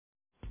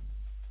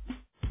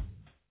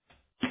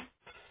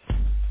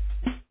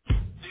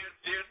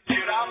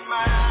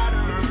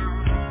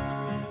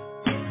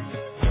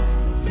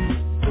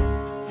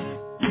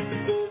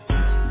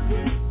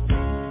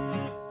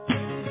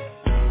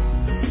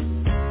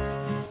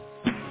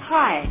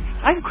Hi,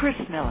 I'm Chris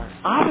Miller,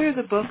 author of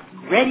the book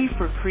Ready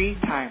for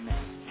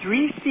Pre-Retirement,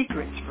 3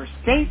 Secrets for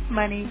Safe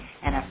Money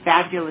and a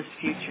Fabulous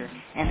Future,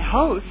 and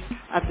host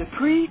of the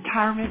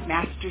Pre-Retirement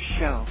Master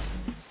Show.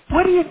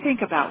 What do you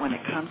think about when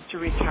it comes to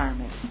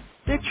retirement?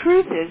 The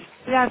truth is,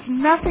 it has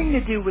nothing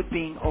to do with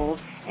being old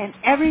and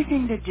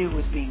everything to do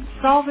with being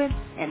solvent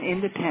and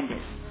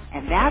independent.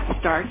 And that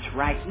starts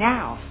right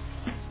now.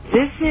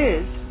 This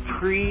is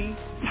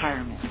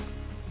pre-retirement.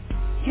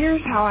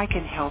 Here's how I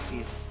can help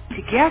you.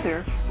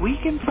 Together, we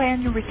can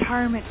plan your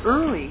retirement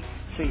early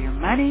so your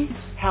money,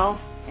 health,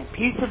 and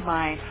peace of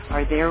mind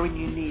are there when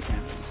you need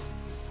them.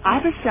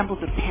 I've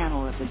assembled a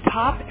panel of the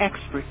top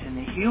experts in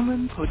the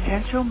human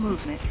potential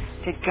movement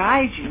to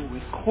guide you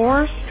with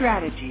core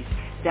strategies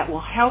that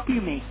will help you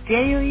make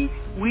daily,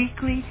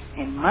 weekly,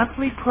 and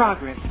monthly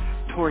progress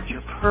towards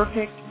your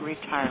perfect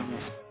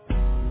retirement.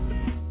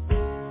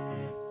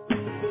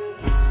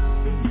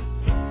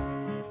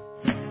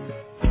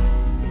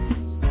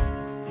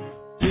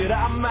 Did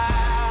I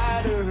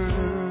matter?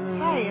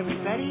 Hi,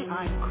 everybody.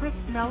 I'm Chris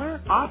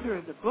Miller, author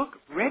of the book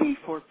Ready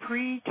for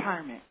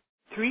Pre-Retirement,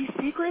 3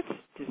 Secrets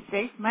to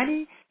Safe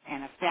Money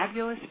and a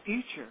Fabulous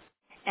Future,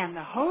 and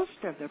the host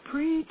of the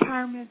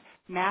Pre-Retirement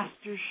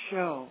Master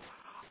Show.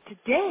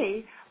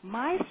 Today,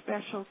 my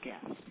special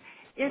guest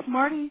is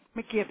Marty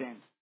McKibben,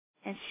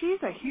 and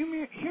she's a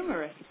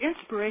humorous,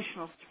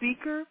 inspirational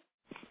speaker,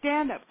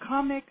 stand-up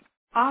comic,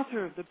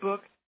 author of the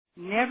book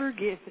Never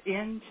Give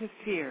In to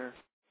Fear,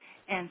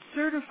 and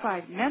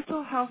certified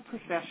mental health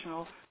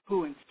professional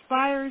who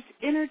inspires,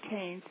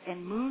 entertains,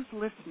 and moves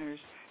listeners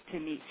to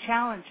meet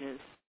challenges,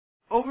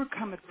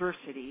 overcome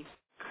adversity,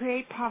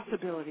 create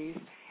possibilities,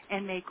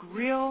 and make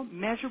real,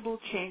 measurable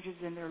changes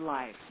in their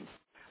lives.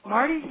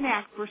 Marty's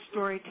knack for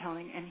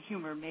storytelling and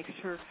humor makes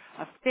her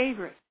a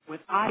favorite with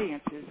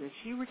audiences as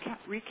she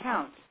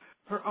recounts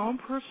her own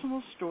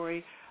personal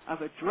story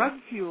of a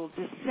drug-fueled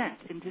descent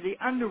into the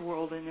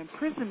underworld and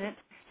imprisonment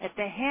at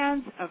the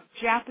hands of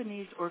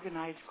Japanese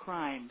organized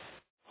crime,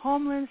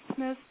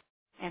 homelessness,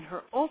 and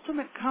her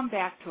ultimate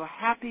comeback to a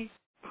happy,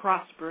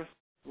 prosperous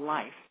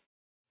life.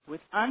 With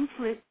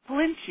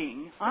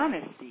unflinching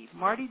honesty,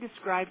 Marty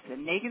describes the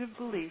negative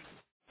beliefs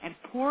and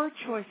poor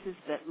choices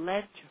that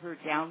led to her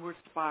downward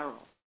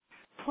spiral,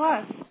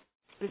 plus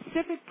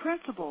specific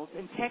principles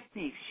and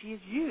techniques she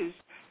has used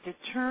to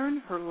turn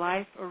her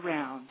life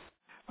around.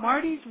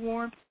 Marty's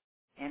warmth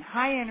and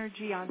high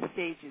energy on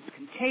stage is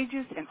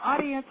contagious, and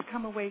audience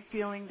come away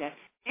feeling that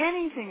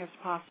anything is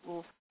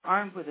possible,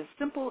 armed with a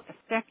simple,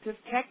 effective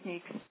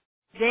techniques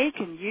they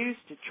can use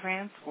to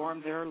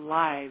transform their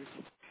lives.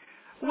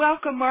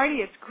 Welcome, Marty.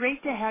 It's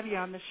great to have you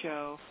on the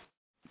show.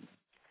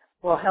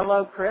 Well,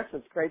 hello, Chris.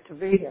 It's great to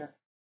be here.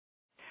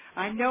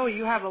 I know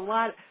you have a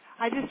lot.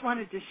 I just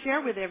wanted to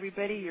share with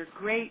everybody your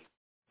great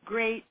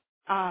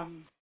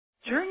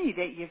journey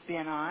that you've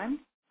been on,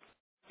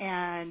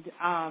 and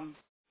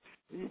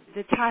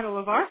the title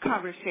of our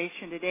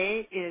conversation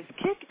today is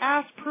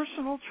Kick-Ass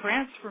Personal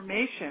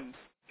Transformation.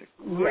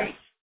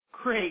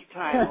 Great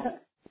title.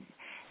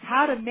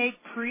 How to make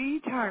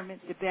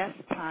pre-retirement the best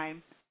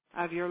time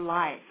of your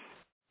life.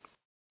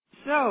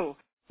 So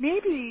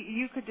maybe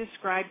you could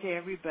describe to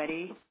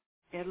everybody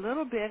a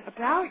little bit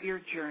about your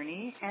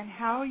journey and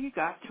how you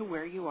got to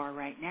where you are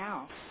right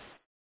now.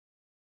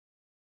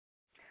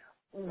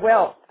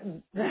 Well,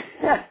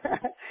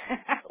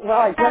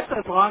 I guess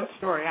that's a long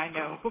story, I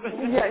know.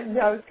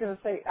 yeah, I was going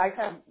to say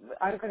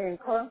I'm going to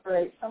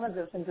incorporate some of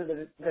this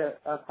into the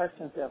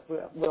questions that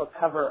we'll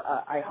cover.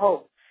 I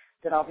hope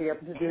that I'll be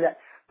able to do that.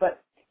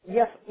 But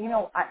yes,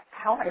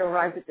 how I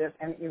arrived at this,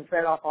 and you've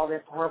read off all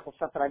this horrible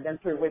stuff that I've been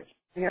through, which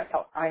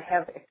I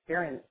have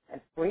experienced a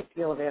great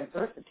deal of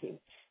adversity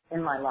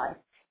in my life,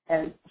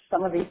 and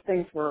some of these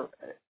things were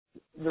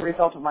the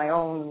result of my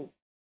own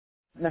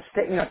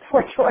mistake,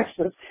 poor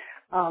choices.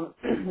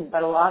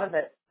 But a lot of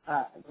it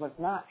was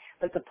not.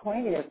 But the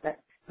point is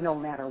that no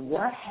matter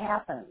what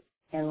happens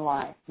in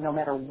life, no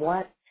matter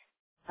what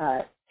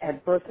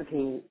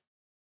adversity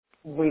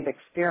we've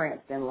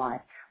experienced in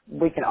life,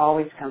 we can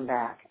always come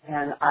back.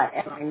 And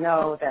I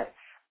know that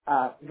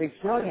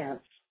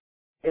resilience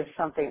is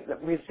something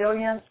that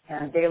resilience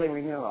and daily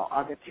renewal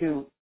are the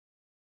 2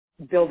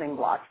 building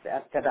blocks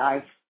that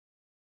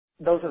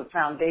those are the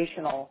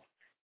foundational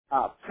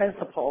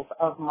principles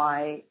of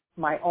my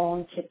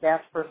own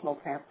kick-ass personal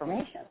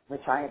transformation,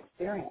 which I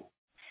experienced.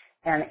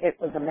 And it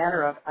was a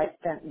matter of, I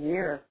spent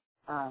years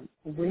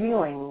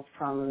reeling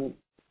from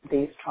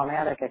these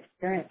traumatic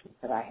experiences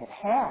that I had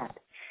had.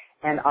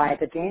 And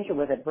the danger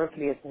with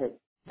adversity is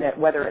that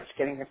whether it's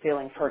getting your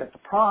feelings hurt at the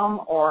prom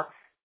or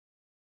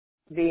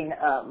being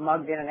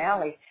mugged in an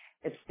alley,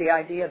 it's the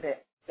idea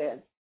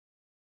that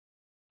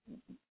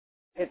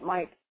it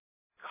might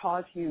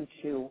cause you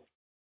to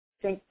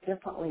think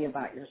differently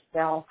about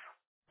yourself,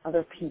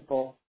 other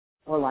people,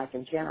 or life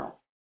in general,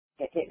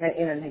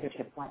 in a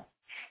negative way.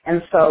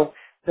 And so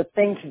the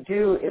thing to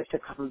do is to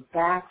come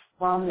back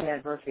from the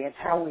adversity. It's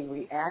how we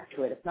react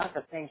to it. It's not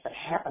the things that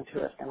happen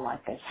to us in life.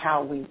 It's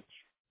how we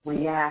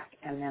react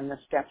and then the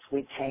steps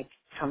we take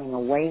coming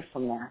away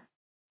from that.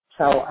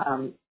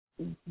 So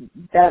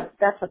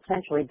that's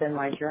essentially been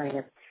my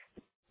journey.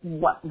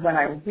 When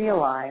I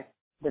realized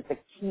that the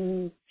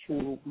key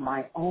to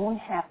my own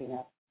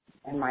happiness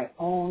and my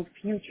own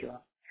future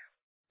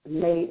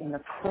lay in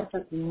the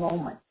present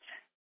moment.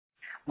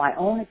 My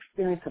own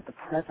experience of the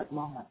present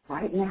moment,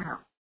 right now,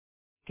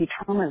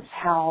 determines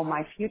how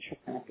my future is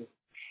going to be.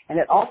 And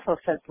it also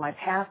sets my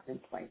past in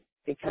place,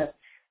 because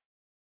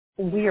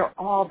we are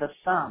all the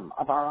sum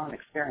of our own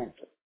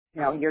experiences.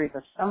 You know, you're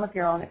the sum of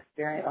your own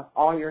experience, of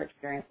all your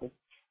experiences.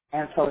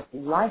 And so if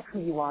you like who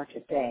you are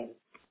today,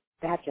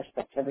 that just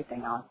sets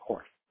everything on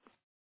course.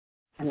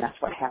 And that's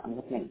what happened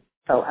with me.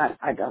 So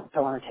I don't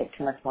want to take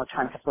too much more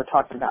time because we're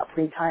talking about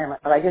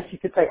retirement, but I guess you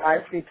could say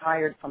I've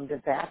retired from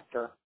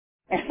disaster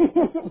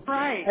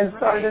Right. and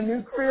started a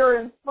new career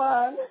in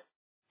fun.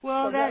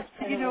 Well, So that's,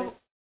 you know,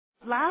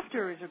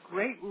 laughter is a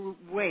great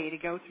way to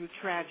go through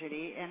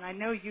tragedy, and I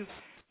know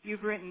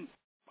you've written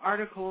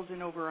articles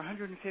in over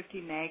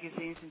 150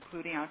 magazines,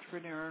 including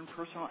Entrepreneur and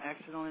Personal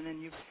Excellence,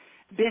 and you've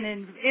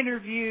been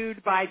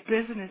interviewed by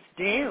Business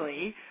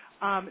Daily.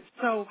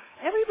 So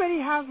everybody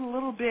has a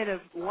little bit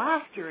of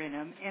laughter in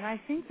them, and I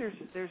think there's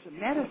a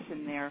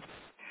medicine there.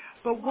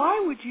 But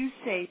why would you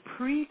say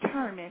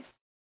pre-retirement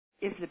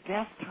is the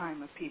best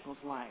time of people's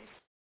lives?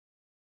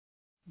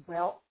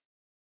 Well,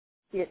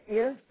 it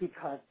is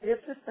because this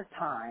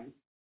time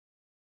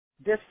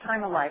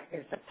of life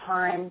is the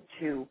time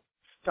to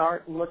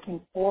start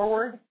looking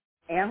forward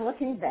and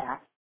looking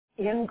back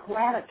in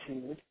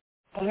gratitude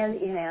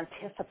and in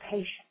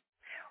anticipation.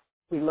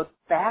 We look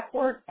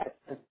backward at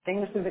the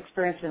things we've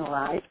experienced in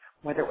life,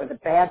 whether it was a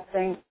bad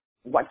thing,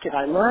 what did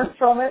I learn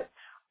from it?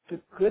 The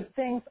good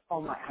things,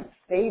 oh my, I'm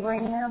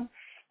savoring them.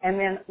 And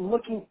then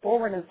looking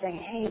forward and saying,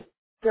 hey,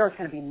 there's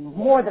going to be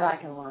more that I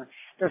can learn.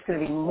 There's going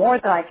to be more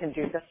that I can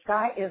do. The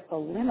sky is the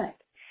limit.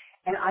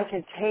 And I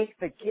can take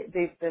the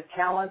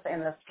talents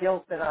and the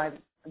skills that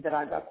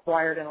I've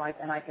acquired in life,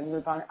 and I can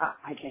move on.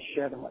 I can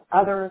share them with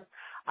others.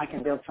 I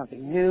can build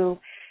something new.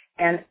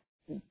 And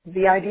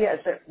the idea is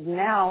that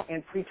now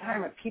in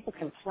pre-retirement, people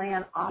can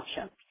plan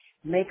options,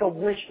 make a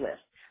wish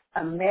list,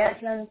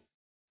 imagine,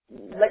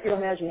 let your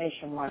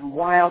imagination run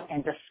wild,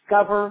 and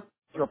discover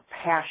your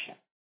passion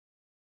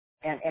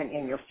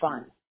and your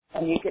fun.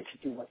 And you get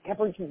to do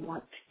whatever you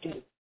want to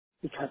do,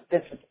 because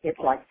this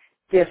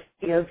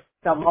is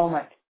the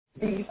moment.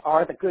 These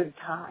are the good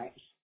times.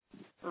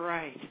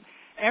 Right.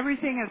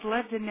 Everything has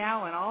led to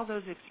now, and all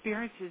those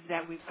experiences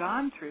that we've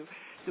gone through,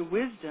 the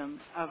wisdom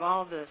of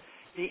all the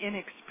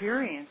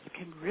inexperience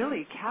can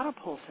really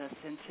catapult us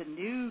into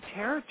new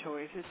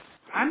territories.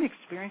 I'm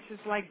experiencing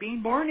like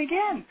being born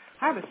again.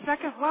 I have a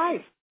second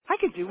life. I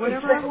could do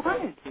whatever I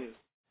wanted to,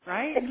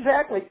 right?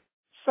 Exactly.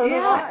 So do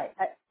I.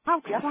 How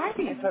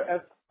exciting.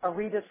 It's a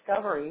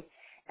rediscovery,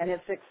 and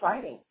it's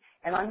exciting.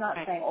 And I'm not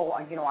saying,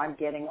 I'm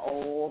getting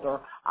old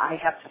or I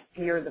have to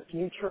fear the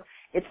future.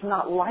 It's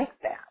not like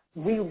that.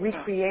 We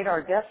recreate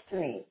our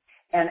destiny,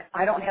 and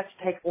I don't have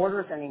to take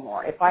orders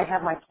anymore. If I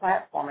have my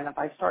platform and if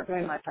I start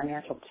doing my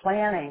financial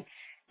planning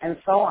and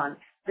so on,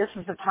 this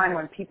is the time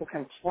when people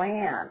can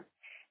plan.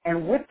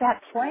 And with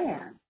that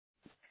plan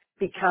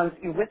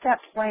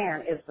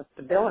is the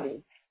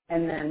stability,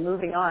 and then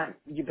moving on,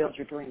 you build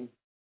your dream.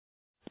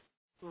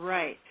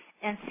 Right.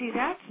 And see,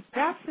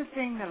 that's the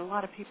thing that a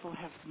lot of people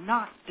have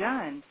not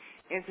done,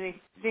 is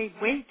they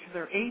wait till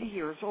they're 80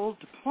 years old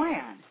to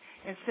plan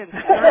instead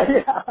of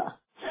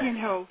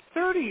starting,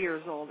 30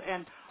 years old.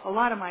 And a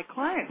lot of my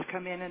clients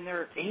come in and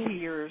they're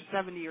 80 or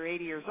 70 or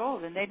 80 years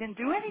old, and they didn't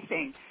do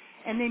anything.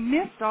 And they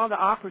missed all the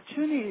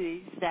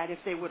opportunities that if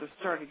they would have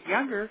started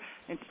younger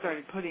and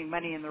started putting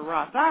money in the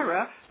Roth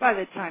IRA, by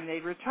the time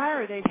they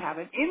retire, they'd have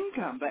an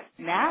income. But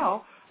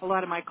now, a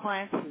lot of my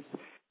clients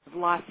have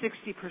lost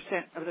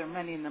 60% of their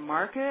money in the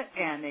market,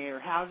 and their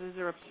houses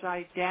are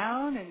upside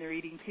down, and they're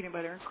eating peanut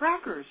butter and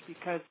crackers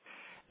because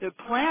the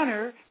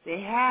planner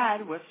they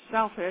had was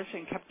selfish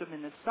and kept them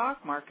in the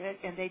stock market,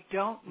 and they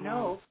don't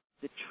know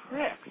the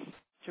tricks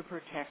to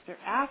protect their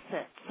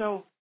assets.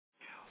 So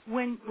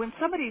when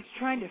somebody's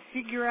trying to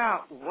figure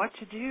out what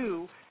to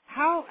do,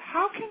 how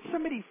can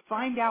somebody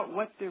find out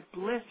what their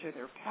bliss or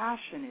their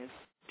passion is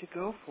to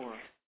go for?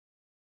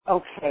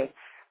 Okay.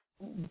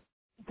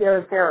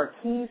 There are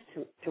keys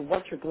to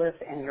what your bliss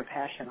and your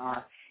passion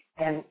are,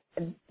 and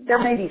there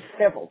may be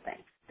several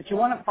things, but you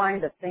want to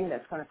find the thing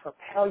that's going to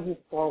propel you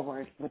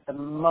forward with the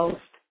most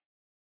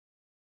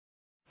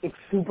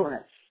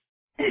exuberance,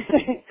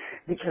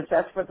 because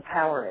that's where the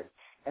power is.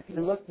 If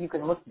you look, you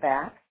can look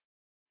back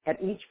at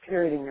each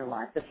period in your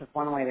life. This is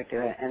one way to do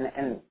it,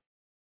 and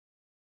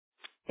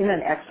in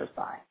an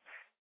exercise,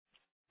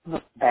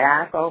 look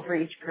back over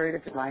each period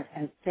of your life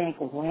and think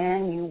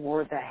when you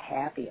were the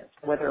happiest,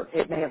 whether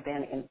it may have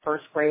been in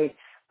first grade,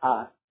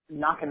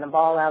 knocking the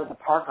ball out of the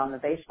park on the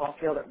baseball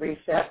field at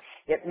recess.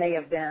 It may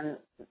have been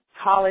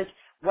college,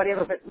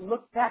 whatever, but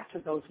look back to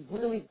those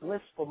really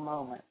blissful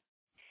moments.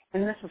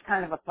 And this is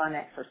kind of a fun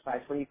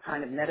exercise where you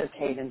kind of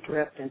meditate and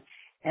drift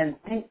and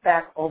think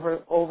back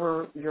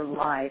over your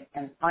life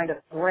and find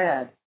a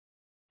thread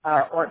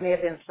or it may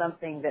have been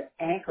something that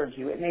anchored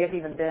you. It may have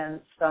even been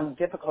some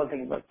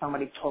difficulty that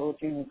somebody told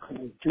you you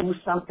couldn't do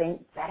something.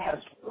 That has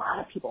a lot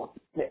of people.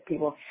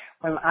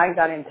 When I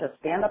got into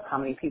stand-up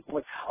comedy, people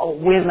would, oh,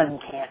 women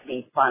can't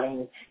be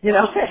funny, and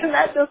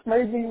that just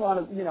made me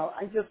want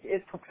to,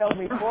 it propelled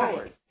me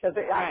forward because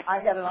I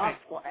had an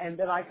obstacle and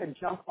then I could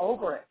jump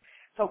over it.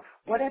 So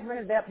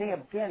whatever that may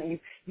have been,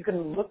 you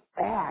can look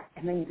back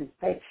and then you can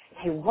say,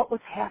 hey, what was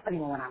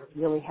happening when I was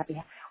really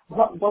happy?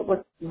 What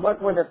were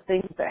the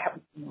things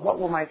what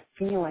were my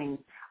feelings?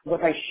 Was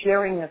I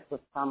sharing this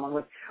with someone,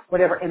 with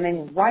whatever? And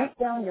then write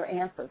down your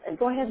answers and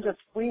go ahead and just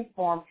free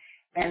form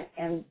and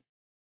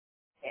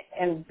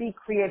be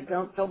creative.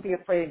 Don't be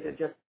afraid to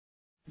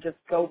just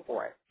go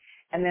for it.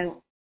 And then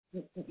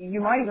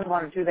you might even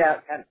want to do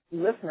that,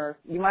 listeners.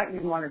 You might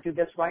even want to do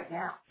this right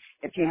now.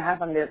 If you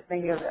happen to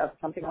think of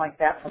something like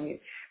that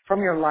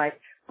from your life,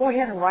 go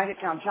ahead and write it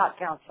down. Jot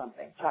down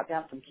something. Jot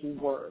down some key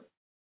words,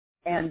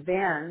 and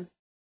then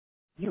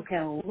you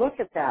can look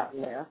at that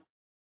list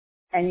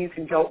and you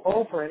can go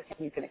over it and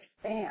you can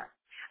expand.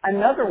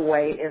 Another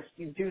way is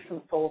you do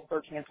some soul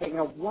searching and say,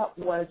 what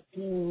was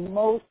the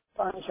most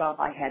fun job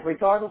I had,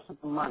 regardless of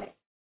the money?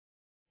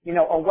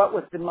 Or what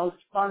was the most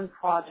fun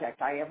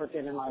project I ever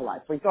did in my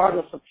life,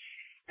 regardless of,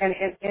 and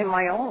in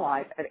my own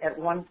life, at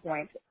one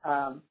point,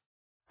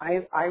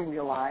 I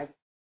realized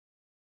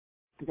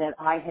that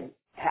I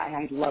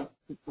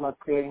loved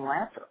creating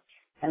laughter.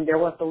 And there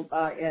was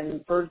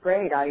in third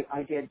grade,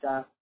 I did,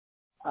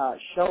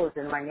 shows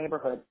in my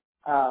neighborhood,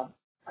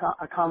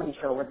 a comedy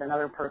show with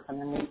another person,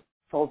 and we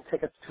sold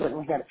tickets to it, and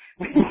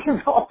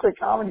we all the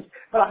comedy.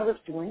 But I was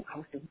doing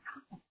comedy.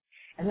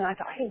 And then I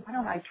thought, hey, why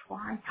don't I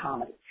try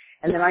comedy?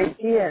 And then I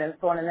did, and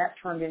so on, and that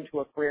turned into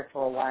a career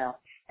for a while.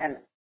 And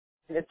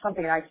it's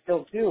something I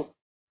still do.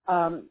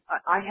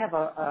 I have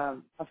a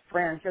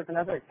friend. Here's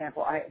another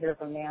example. There's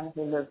a man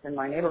who lives in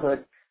my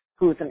neighborhood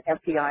who's an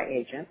FBI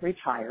agent,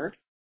 retired,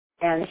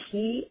 and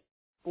he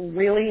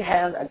really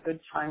had a good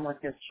time with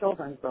his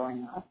children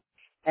growing up.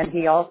 And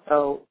he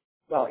also,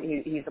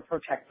 he's a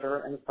protector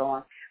and so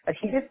on. But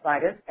he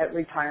decided at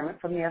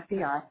retirement from the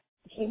FBI,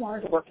 he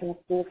wanted to work in the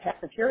school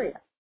cafeteria.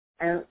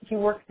 And he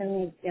works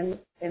in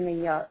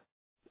the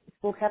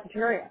school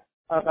cafeteria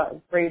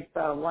of grades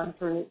 1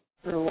 through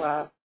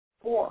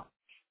 4.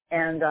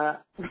 And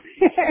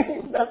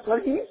that's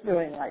what he's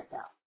doing right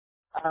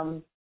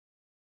now.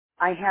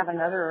 I have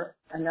another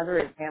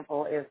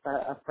example is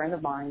a friend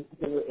of mine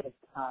who is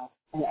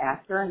an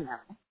actor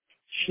now.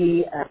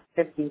 She at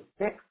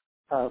 56,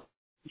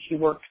 she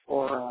worked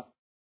for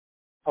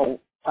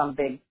some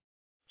big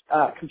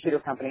computer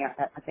company.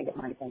 I think it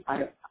might have been. I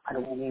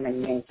don't want to name any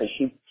names, but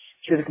she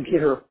was a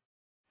computer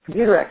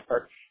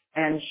expert,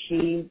 and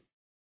she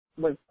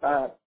was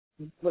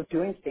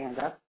doing stand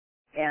up,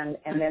 and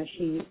then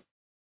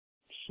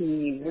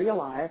she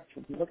realized,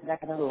 looking back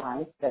at her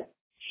life, that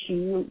she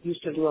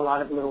used to do a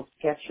lot of little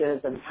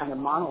sketches and kind of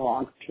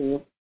monologues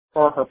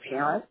for her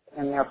parents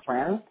and their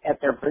friends at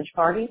their bridge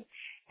party.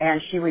 And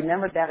she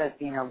remembered that as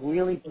being a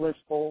really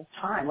blissful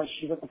time when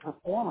she was a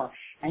performer.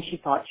 And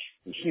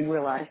she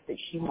realized that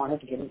she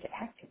wanted to get into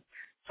acting.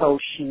 So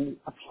she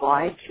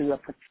applied to a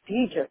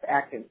prestigious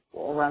acting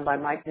school run by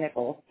Mike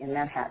Nichols in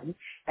Manhattan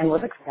and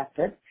was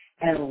accepted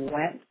and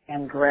went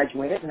and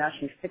graduated. Now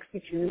she's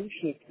 62.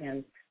 She's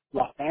in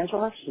Los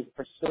Angeles. She's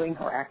pursuing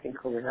her acting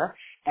career,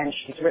 and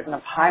she's written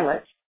a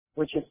pilot,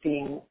 which is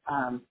being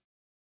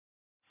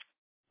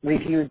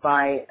reviewed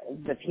by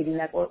the TV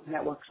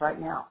networks right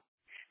now.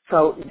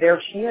 So there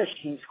she is.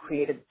 She's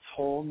created this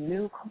whole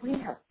new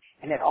career,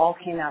 and it all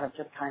came out of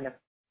just kind of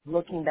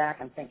looking back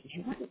and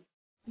thinking,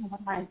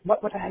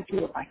 what would I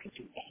do if I could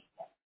do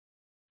anything?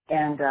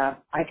 And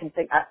I can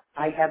think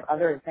I have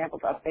other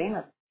examples of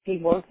famous.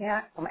 Steve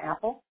Wozniak from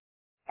Apple.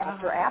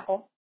 After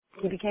Apple,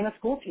 he became a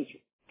school teacher,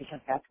 because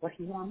that's what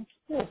he wanted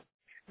to do.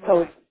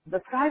 So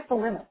the sky's the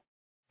limit.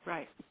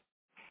 Right.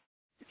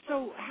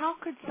 So how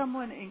could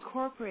someone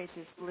incorporate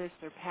this bliss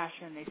or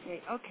passion? They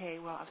say, okay,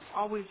 well, I've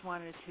always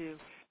wanted to,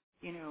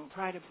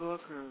 write a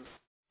book or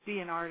be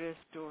an artist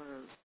or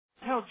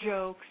tell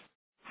jokes.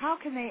 How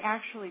can they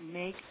actually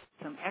make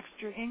some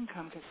extra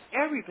income? Because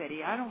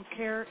everybody, I don't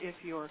care if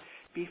you're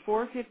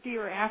before 50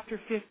 or after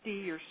 50,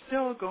 you're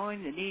still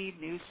going to need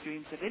new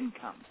streams of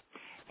income.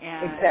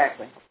 And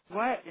exactly.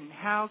 What and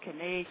how can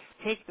they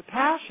take the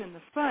passion,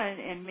 the fun,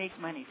 and make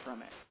money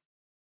from it?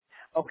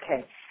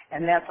 Okay,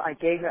 and I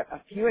gave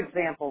a few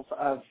examples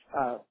of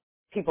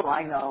people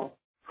I know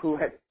who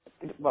had,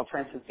 for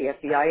instance, the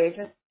FBI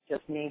agent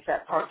just needs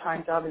that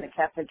part-time job in the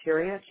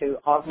cafeteria to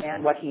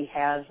augment what he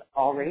has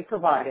already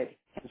provided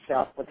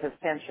himself with his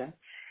pension.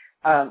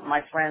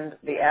 My friend,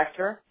 the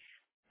actor,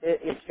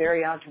 is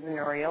very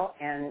entrepreneurial,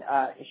 and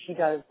she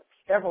does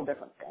several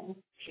different things.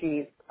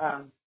 She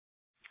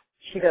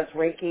does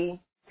Reiki,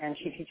 and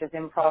she teaches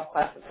improv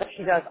classes. So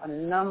she does a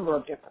number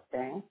of different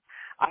things.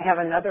 I have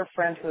another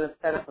friend who has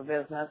set up a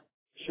business.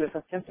 She was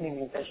a symphony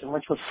musician,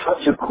 which was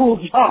such a cool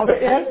job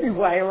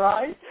anyway,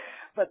 right?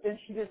 But then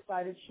she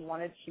decided she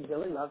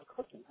really loves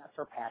cooking. That's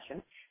her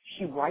passion.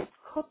 She writes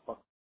cookbooks.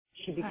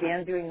 She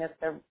began doing this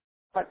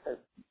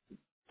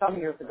some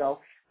years ago,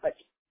 but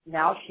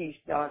now she's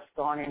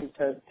gone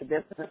into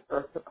business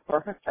for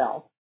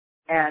herself,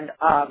 and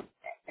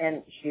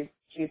she's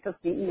the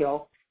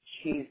CEO.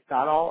 She's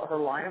got all her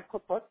line of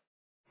cookbooks,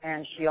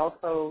 and she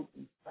also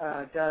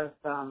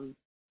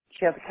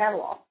she has a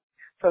catalog.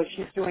 So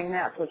she's doing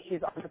that. So she's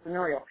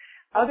entrepreneurial.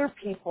 Other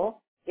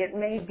people, it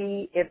may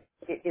be,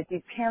 it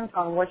depends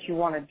on what you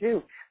want to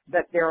do,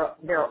 but there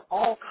are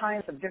all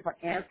kinds of different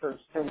answers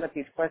to what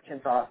these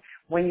questions are.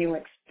 When you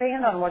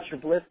expand on what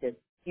you've listed,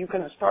 you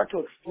can start to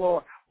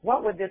explore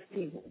what would this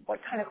be, what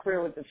kind of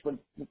career would this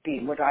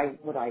be? Would I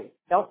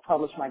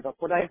self-publish my book?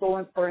 Would I go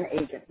in for an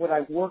agent? Would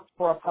I work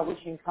for a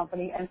publishing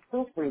company and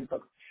proofread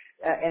books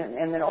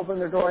and then open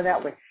the door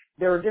that way?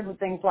 There are different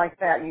things like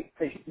that.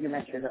 You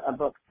mentioned a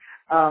book.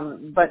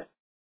 But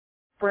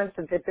for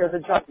instance, if there's a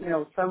job,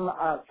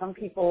 some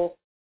people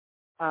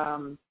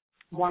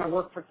want to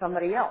work for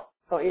somebody else.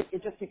 So it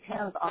just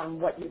depends on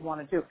what you want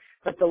to do.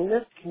 But the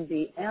list can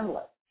be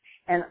endless.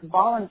 And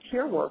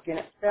volunteer work in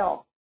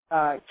itself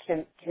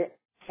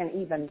can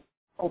even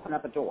open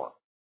up a door.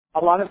 A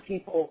lot of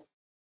people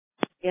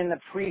in the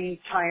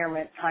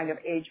pre-retirement kind of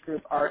age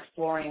group are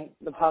exploring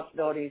the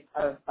possibilities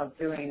of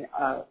doing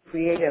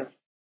creative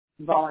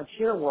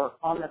volunteer work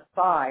on the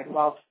side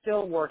while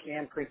still working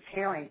and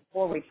preparing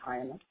for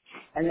retirement.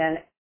 And then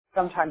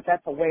sometimes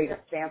that's a way to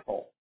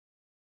sample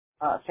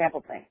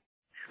things.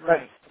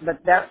 Right. But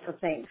that's the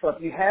thing. So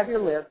if you have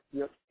your list,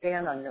 you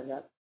expand on your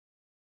list.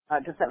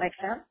 Does that make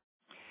sense?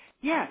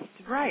 Yes,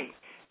 right.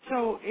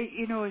 So,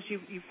 as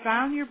you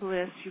found your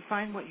bliss, you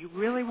find what you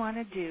really want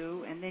to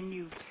do, and then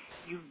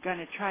you're going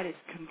to try to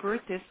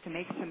convert this to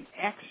make some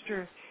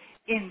extra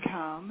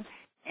income.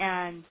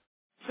 And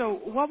so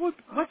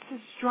what's the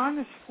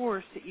strongest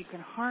force that you can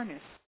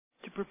harness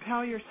to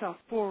propel yourself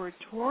forward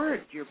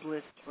toward your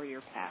bliss or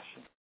your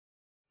passion?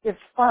 It's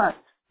fun.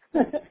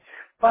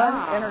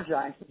 Fun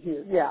energizes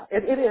you. Yeah,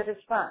 it is.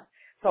 It's fun.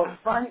 So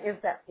fun is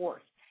that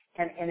force.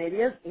 And it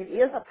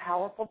is a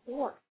powerful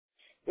force.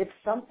 It's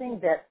something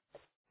that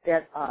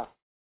it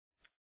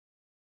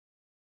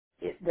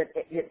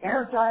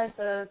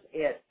energizes,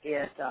 it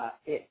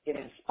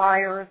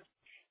inspires.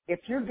 If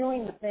you're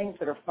doing the things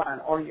that are fun,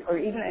 or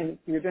even if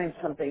you're doing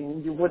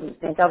something you wouldn't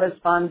think of as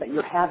fun, but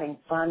you're having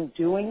fun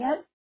doing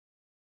it,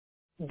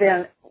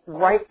 then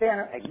right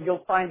then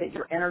you'll find that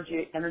your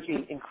energy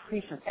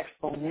increases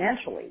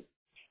exponentially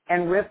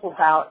and ripples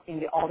out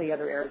into all the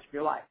other areas of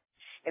your life.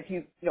 If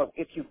you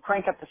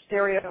crank up the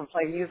stereo and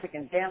play music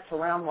and dance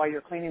around while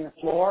you're cleaning the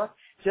floor,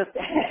 just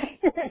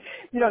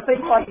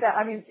things like that.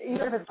 I mean,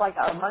 even if it's like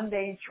a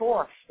mundane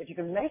chore, if you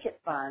can make it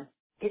fun,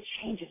 it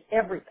changes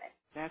everything.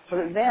 That's so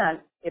right. Then,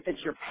 if it's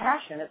your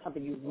passion, it's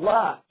something you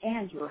love,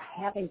 and you're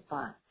having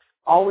fun.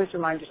 Always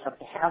remind yourself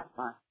to have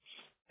fun.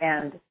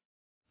 And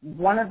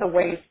one of the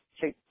ways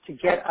to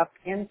get up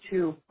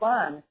into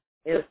fun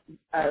is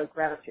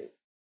gratitude.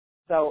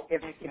 So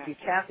if you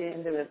tap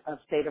into a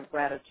state of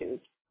gratitude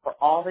for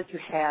all that you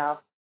have,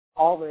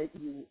 all that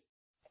you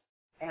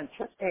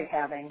anticipate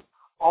having,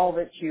 all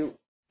that you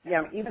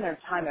even in a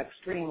time of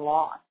extreme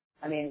loss.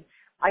 I mean,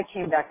 I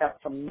came back up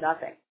from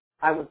nothing.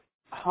 I was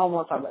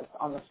homeless. I was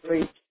on the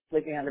streets,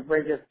 sleeping under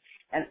bridges,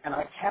 and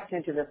I tapped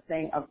into this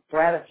thing of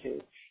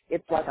gratitude.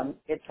 It's like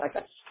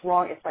a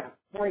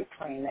freight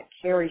train that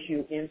carries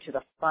you into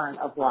the fun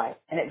of life,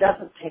 and it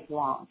doesn't take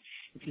long.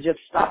 If you just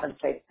stop and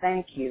say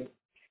thank you,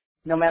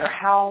 no matter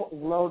how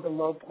low the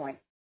low point,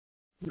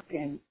 you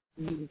can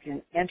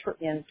enter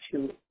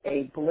into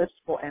a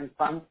blissful and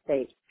fun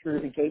state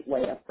through the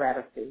gateway of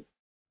gratitude.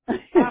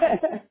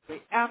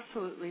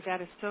 Absolutely.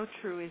 That is so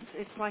true.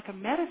 It's like a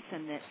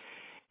medicine that,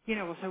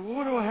 we'll say, well,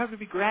 what do I have to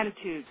be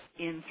gratitude?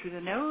 In through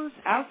the nose,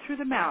 out through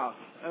the mouth,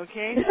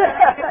 okay?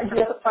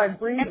 Yes, I'm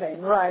breathing,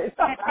 right.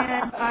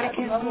 And I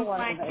can move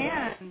my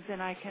hands,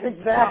 and I can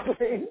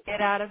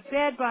get out of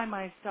bed by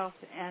myself,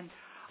 and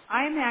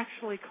I'm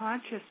actually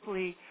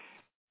consciously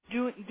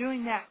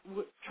doing that,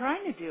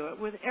 trying to do it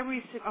with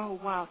oh,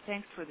 wow,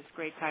 thanks for this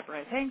great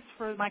typewriter. Thanks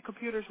for my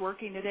computer's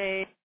working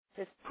today.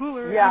 This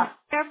cooler,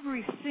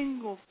 every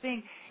single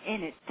thing.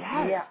 And it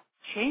does. Yeah.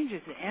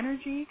 Changes the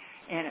energy,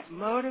 and it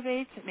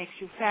motivates. It makes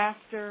you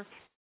faster.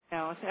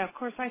 Of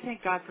course, I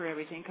thank God for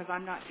everything because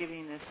I'm not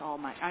giving this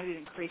I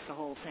didn't create the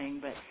whole thing,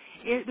 but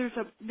there's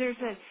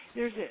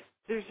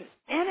an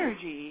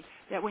energy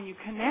that when you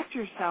connect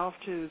yourself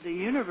to the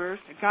universe,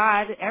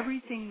 God,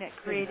 everything that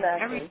created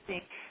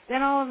everything,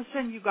 then all of a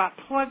sudden you got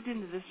plugged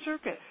into the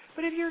circuit.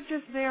 But if you're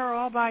just there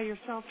all by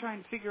yourself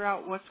trying to figure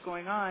out what's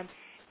going on,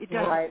 it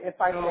doesn't. Right.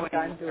 If I think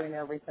I'm doing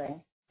everything.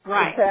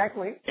 Right.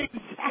 Exactly.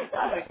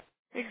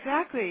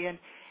 Exactly.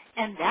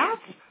 And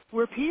that's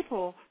where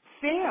people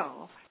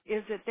fail.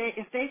 Is that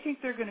if they think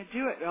they're going to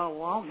do it,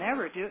 I'll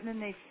never do it, and then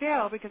they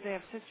fail because they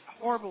have such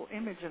a horrible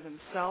image of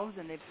themselves,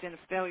 and they've been a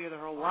failure their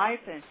whole life.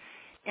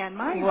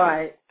 And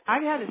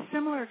I've had a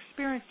similar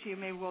experience to you.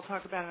 Maybe we'll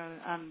talk about it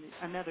on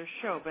another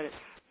show, but it's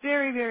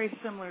very, very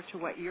similar to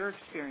what your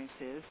experience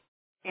is.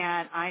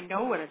 And I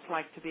know what it's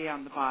like to be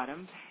on the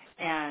bottom.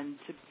 and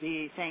to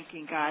be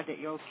thanking God that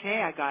you're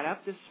okay. I got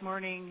up this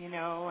morning, and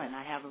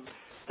I have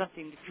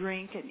something to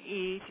drink and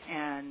eat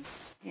and,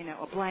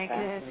 a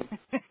blanket.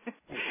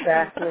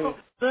 Exactly.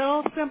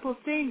 Little simple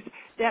things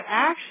that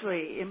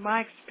actually, in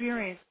my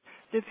experience,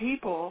 the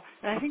people,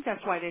 and I think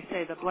that's why they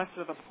say the blessed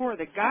are the poor,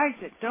 the guys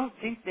that don't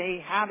think they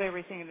have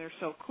everything and they're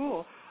so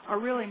cool are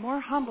really more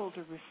humble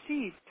to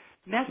receive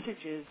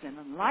messages and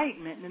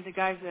enlightenment than the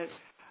guys that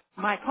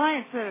my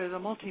clients that are the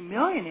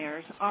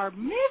multimillionaires are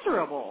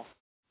miserable.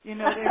 They're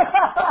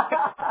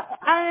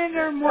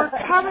more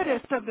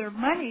covetous of their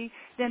money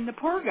than the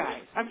poor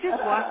guys. I've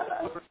just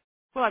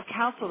I've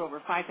counseled over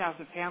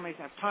 5,000 families.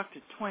 I've talked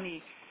to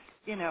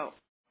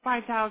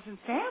 5,000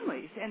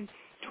 families and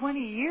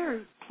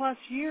 20 plus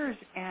years,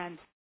 and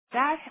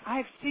that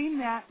I've seen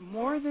that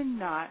more than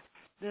not.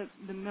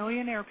 The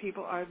millionaire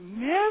people are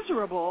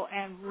miserable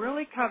and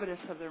really covetous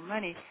of their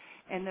money,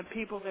 and the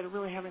people that are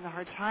really having a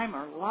hard time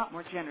are a lot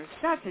more generous.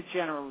 That's a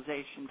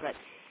generalization, but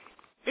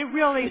it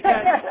really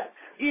does.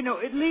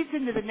 It leads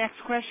into the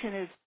next question: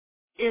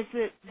 is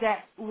it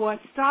that what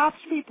stops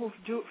people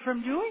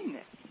from doing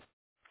this?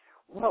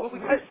 Well,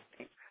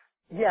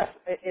 yes,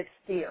 it's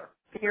fear.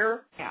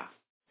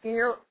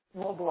 Fear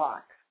will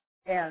block,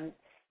 and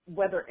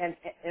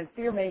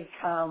fear may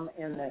come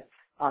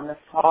on the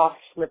soft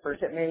slippers.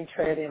 It may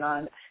tread in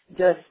on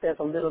just as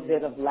a little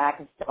bit of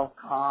lack of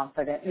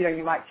self-confidence.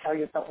 You might tell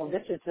yourself, well,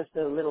 this is just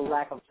a little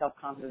lack of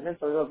self-confidence. This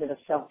is a little bit of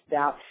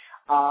self-doubt.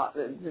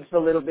 Just a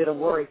little bit of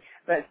worry.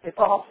 But it's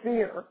all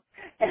fear.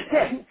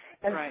 And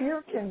right.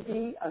 Fear can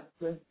be a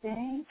good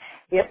thing.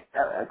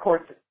 Of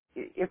course,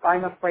 if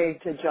I'm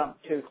afraid to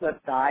jump to cliff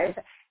dive,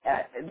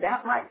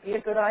 that might be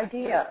a good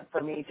idea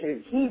for me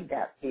to heed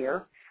that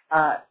fear.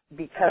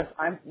 Because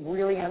I'm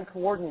really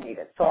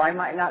uncoordinated, so I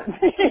might not,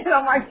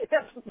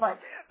 that's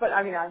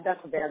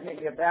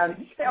maybe a bad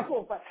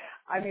example, but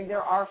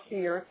there are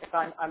fears if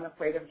I'm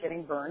afraid of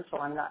getting burned, so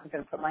I'm not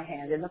going to put my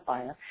hand in the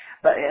fire,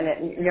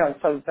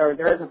 so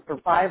there is a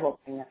survival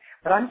thing there.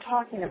 But I'm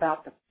talking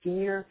about the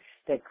fear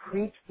that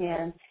creeps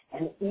in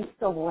and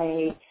eats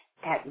away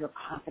at your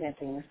confidence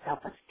and your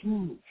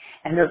self-esteem,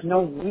 and there's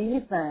no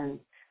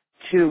reason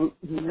to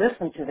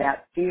listen to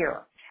that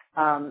fear.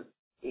 And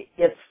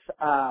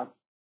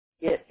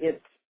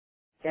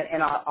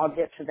I'll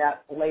get to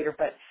that later,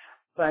 but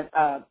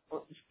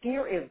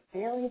fear is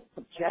very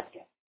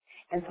subjective,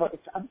 and so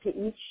it's up to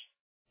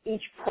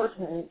each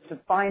person to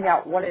find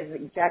out what is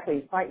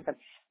exactly right. But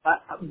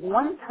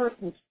one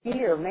person's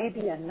fear may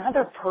be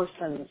another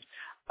person's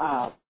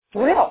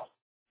thrill.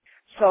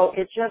 So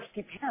it just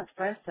depends.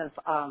 For instance,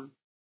 I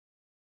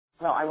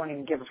won't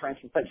even give a for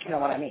instance, but you know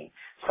what I mean.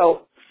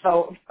 So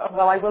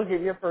I will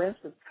give you a for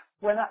instance.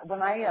 When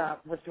I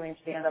was doing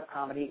stand-up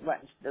comedy,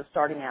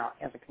 starting out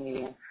as a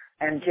comedian,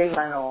 and Jay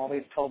Leno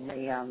always told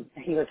me,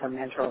 he was a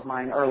mentor of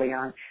mine early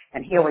on,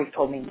 and he always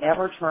told me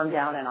never turn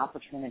down an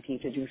opportunity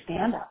to do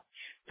stand-up.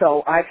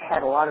 So I've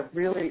had a lot of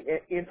really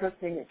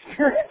interesting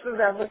experiences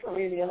as a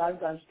comedian. I've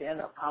done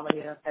stand-up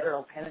comedy in a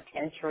federal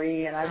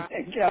penitentiary, and I've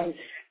done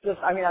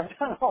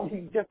all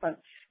these different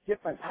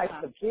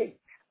types of gigs.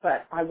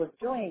 But I was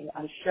doing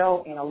a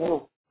show in a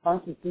little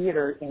funky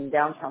theater in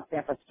downtown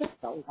San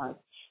Francisco once,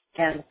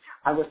 and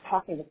I was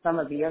talking to some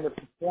of the other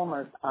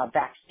performers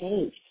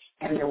backstage,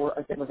 and there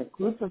was a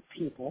group of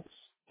people,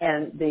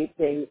 and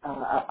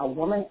a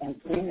woman and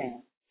three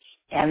men,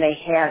 and they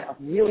had a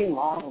really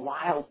long,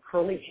 wild,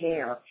 curly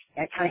hair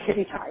and kind of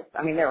hippie types.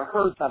 There were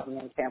herds of them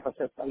in San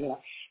Francisco,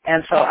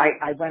 And so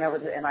I went over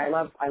to, and I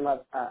love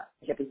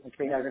hippies and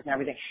tree huggers and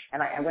everything,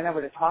 and I went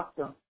over to talk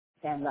to them,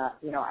 and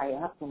I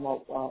asked them,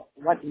 well,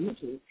 what do you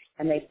do?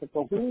 And they said,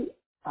 well, we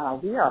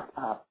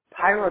are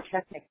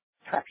pyrotechnic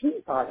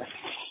trapeze artists.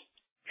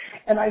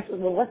 And I said,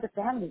 well, what does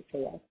that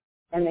entail?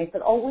 And they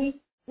said, oh,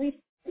 we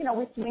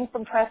swing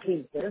from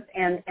trapezes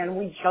and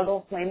we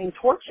juggle flaming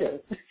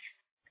torches.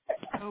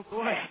 Oh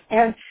boy.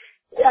 And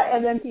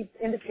then he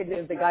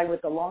indicated the guy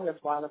with the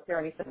longest, wildest hair,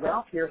 and he said,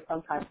 Ralph here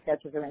sometimes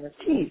catches him in his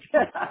teeth.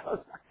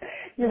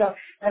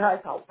 And I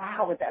thought,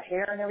 wow, with that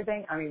hair and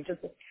everything, I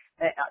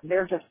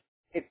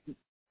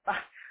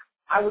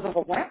was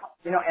overwhelmed,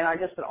 and I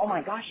just said, oh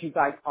my gosh, you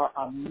guys are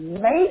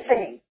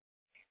amazing.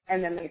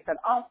 And then they said,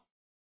 oh,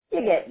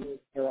 you get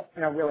used to it,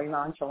 really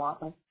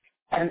nonchalantly.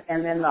 And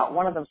then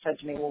one of them said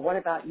to me, well, what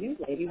about you,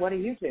 lady? What do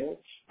you do?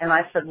 And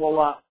I said,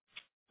 well,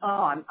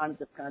 I'm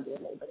just going to do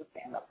a little bit of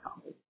stand-up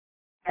comedy.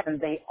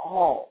 And they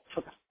all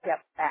took a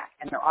step back,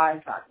 and their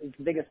eyes got as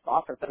big as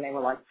saucers, and they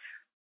were like,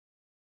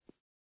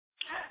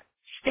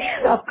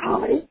 stand-up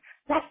comedy?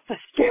 That's the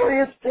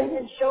scariest thing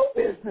in show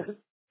business.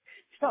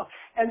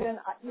 And then,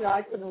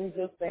 I couldn't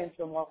resist saying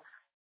to them, well,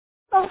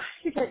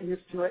 you get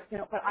used to it,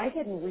 but I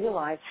didn't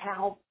realize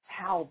how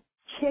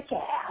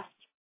kick-ass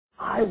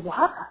I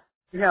was.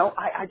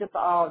 I just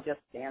thought, just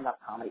stand-up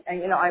comedy.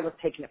 And, I was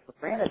taking it for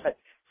granted, but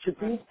to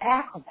these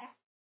acrobats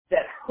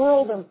that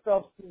hurl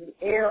themselves through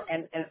the air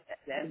and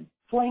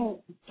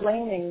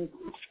flaming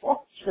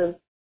torches,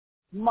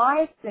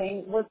 my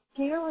thing was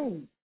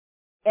scary.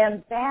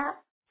 And that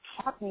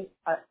taught me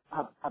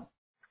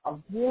a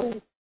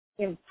really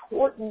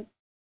important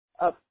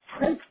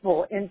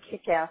principle in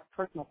kick-ass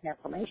personal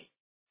transformation.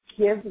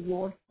 Give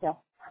yourself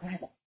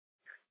credit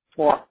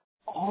for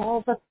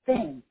all the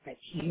things that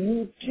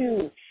you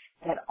do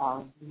that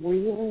are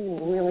really,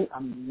 really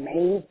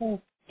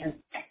amazing and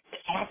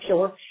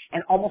spectacular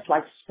and almost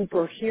like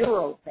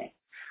superhero things.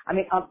 I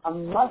mean, a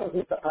mother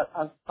who's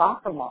a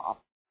soccer mom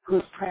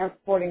who's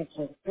transporting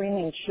some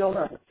screaming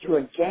children to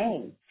a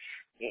game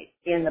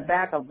in the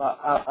back of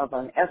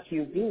an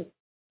SUV,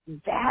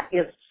 that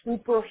is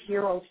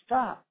superhero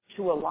stuff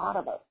to a lot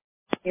of us,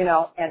 you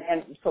know,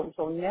 and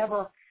so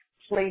never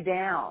play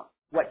down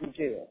what you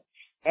do,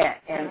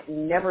 and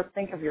never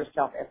think of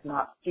yourself as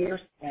not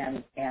fierce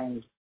and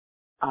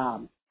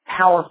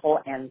powerful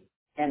and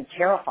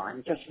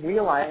terrifying. Just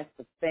realize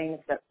the things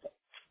that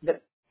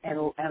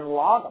and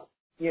log them,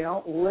 you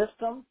know, list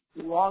them,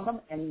 log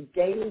them, and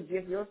daily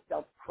give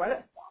yourself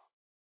credit for them.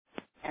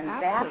 And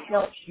that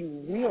helps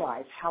you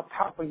realize how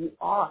powerful you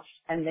are,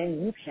 and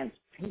then you can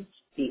face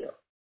fear.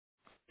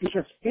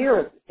 Because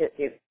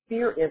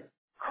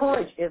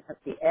courage isn't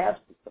the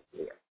absence of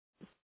fear.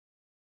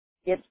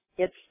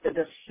 It's the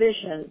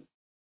decision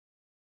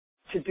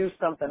to do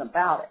something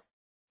about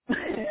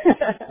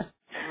it.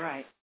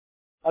 Right.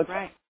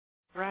 Okay.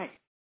 Right.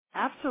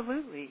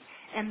 Absolutely.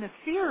 And the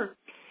fear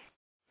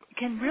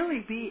can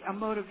really be a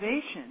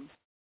motivation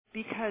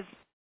because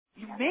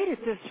you've made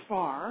it this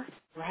far,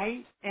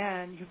 right?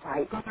 And you've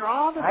gone through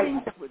all the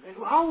things that we've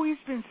always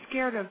been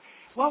scared of.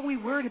 What we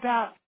worried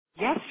about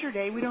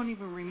yesterday, we don't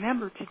even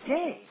remember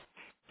today.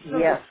 So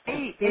yes.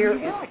 Fear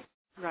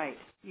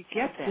you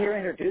get that. Fear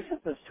introduces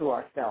us to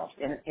ourselves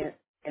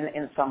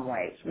in some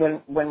ways.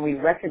 When we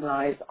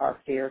recognize our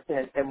fears,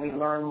 then we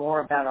learn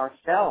more about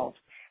ourselves.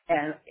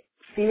 And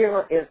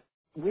fear is,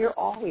 we're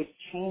always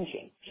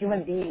changing.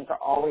 Human beings are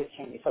always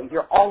changing. So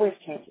you're always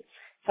changing.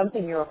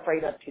 Something you're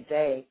afraid of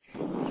today,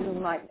 you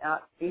might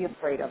not be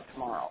afraid of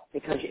tomorrow,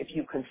 because if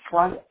you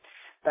confront it.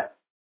 But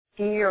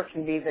fear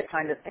can be the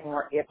kind of thing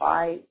where if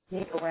I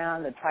sneak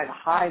around and try to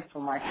hide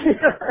from my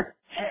fear,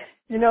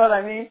 you know what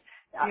I mean?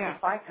 Yeah.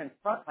 If I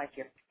confront my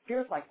fear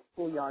is like a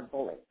schoolyard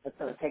bully that's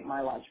going to take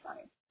my lunch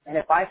money. And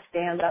if I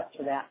stand up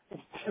to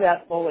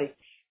that bully,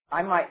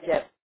 I might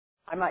get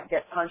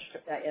punched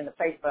in the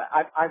face, but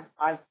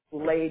I've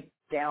laid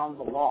down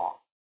the law,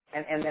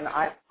 and then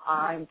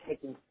I'm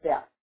taking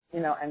steps, you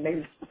know, and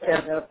maybe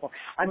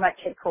I might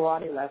take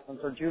karate lessons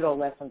or judo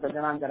lessons, and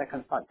then I'm going to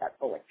confront that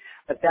bully.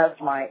 But that's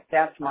my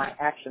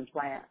action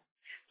plan.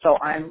 So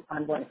I'm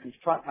going to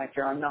confront my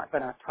fear. I'm not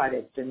going to try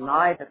to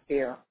deny the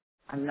fear.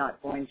 I'm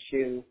not going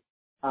to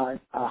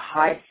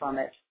hide from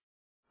it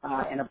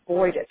and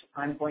avoid it.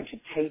 I'm going to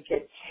take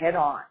it head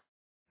on.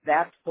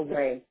 That's the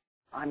way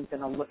I'm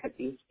going to look at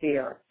these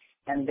fears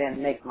and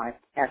then make my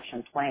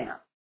action plan.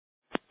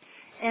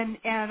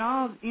 And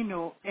all, you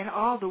know, and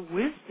all the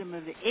wisdom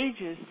of the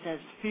ages says,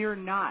 fear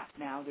not.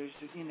 Now there's,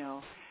 you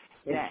know,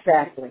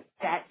 exactly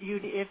that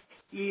if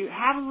you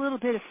have a little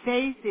bit of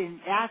faith,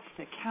 in that's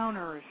the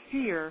counter of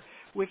fear,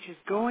 which is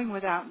going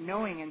without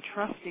knowing and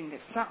trusting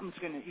that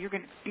you're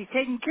gonna be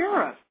taken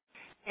care of.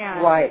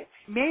 And right.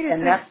 Made it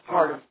and that's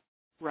part of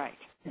right.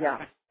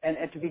 Yeah, and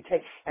to be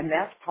taken, and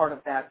that's part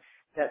of that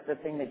the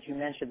thing that you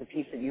mentioned, the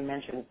piece that you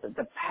mentioned, is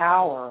the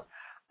power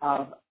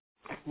of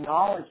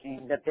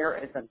acknowledging that there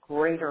is a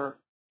greater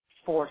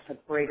force, a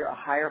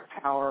higher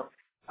power,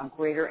 a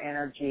greater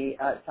energy.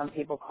 Some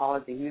people call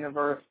it the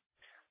universe.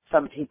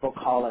 Some people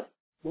call it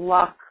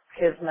luck,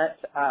 kismet.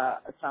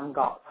 Some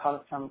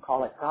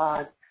call it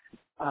God.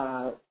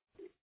 Yeah,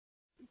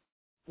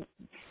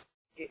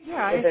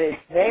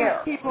 it's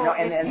there. People, you know,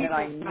 and then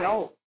I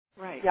know.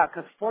 Right. Yeah,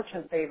 because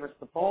fortune favors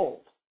the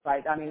bold,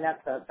 right? I mean,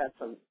 that's a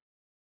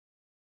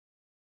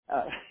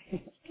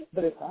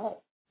but it's not.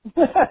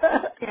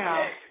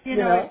 Yeah, you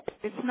know?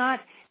 It's not,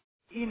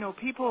 you know,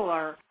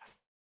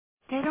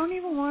 they don't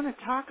even want to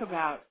talk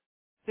about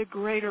the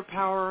greater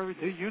power, or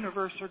the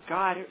universe, or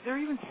God. They're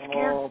even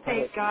scared to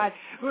say God,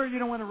 or you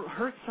don't want to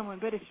hurt someone,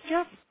 but it's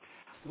just,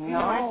 you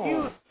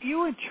know,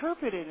 you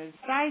interpret it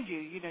inside you.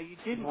 You know, you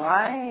didn't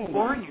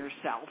born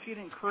yourself. You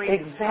didn't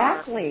create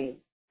exactly.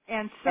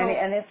 And so,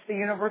 and it's the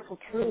universal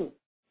truth.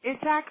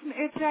 It's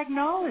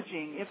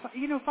acknowledging.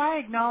 If I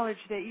acknowledge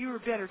that you're a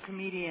better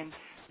comedian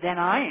than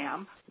I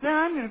am, then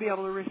I'm going to be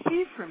able to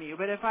receive from you.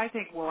 But if I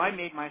think, well, I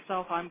made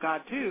myself, I'm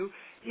God too,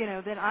 you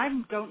know, then I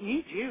don't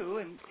need you,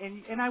 and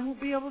I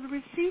won't be able to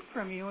receive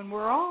from you. And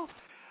we're all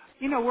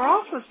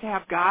supposed to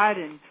have God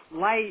and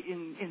light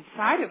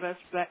inside of us,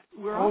 but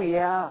we're all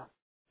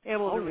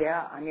able to. Oh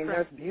yeah. I mean,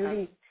 there's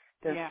beauty.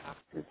 There's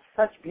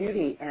such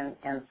beauty and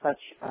such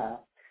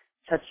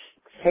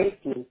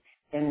safety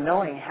in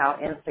knowing how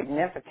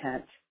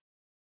insignificant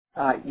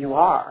you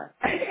are.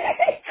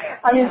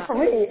 I mean, for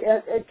me,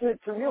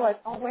 to realize,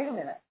 oh, wait a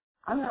minute,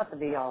 I'm not the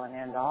be-all and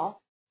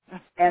end-all.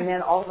 And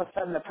then all of a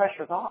sudden the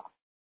pressure's off.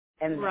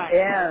 And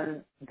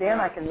then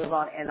I can move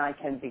on, and I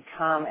can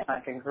become, and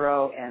I can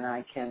grow, and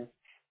I can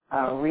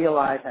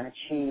realize and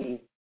achieve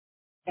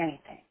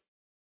anything.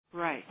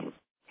 Right.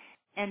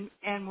 And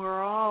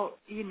we're all,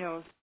 you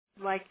know,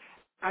 like,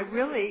 I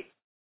really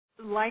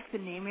like the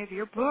name of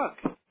your book,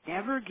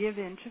 Never Give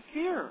In to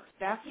Fear.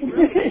 That's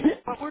really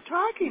what we're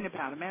talking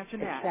about. Imagine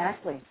that.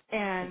 Exactly.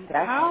 And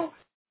Exactly.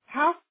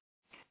 how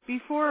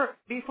before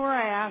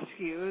I ask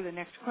you the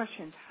next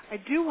question, I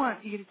do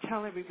want you to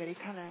tell everybody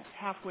kind of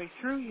halfway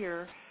through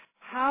here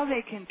how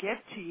they can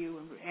get to you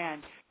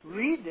and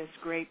read this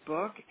great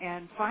book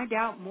and find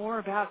out more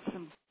about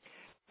some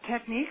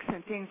techniques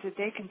and things that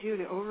they can do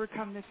to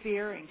overcome the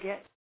fear and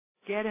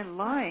get in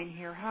line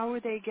here. How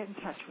would they get in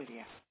touch with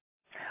you?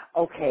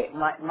 Okay,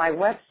 my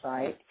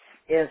website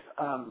is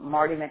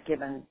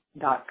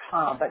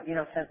martymcgibbon.com, but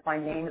since my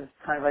name is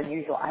kind of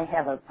unusual, I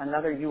have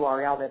another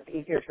URL that's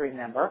easier to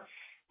remember,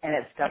 and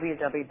it's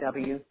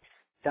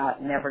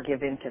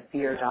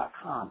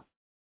www.nevergiveintofear.com.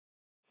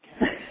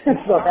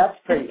 So that's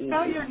pretty easy.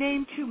 Spell your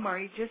name too,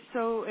 Marty, just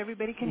so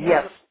everybody can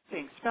Yes. have the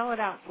thing. Spell it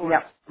out for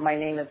us. Yep, my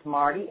name is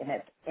Marty, and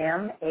it's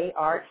Marti.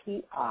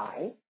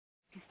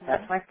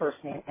 That's my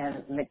first name,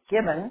 and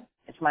McGibbon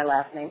is my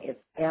last name. It's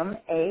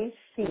MAC,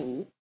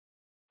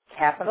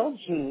 capital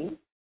G,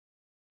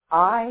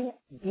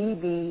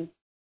 IBBON.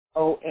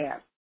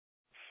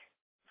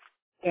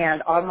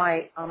 And on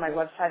my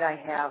website, I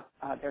have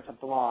there's a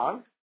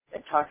blog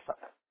that talks.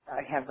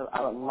 I have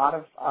a lot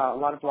of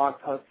blog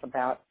posts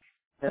about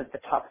the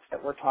topics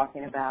that we're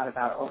talking about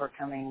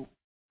overcoming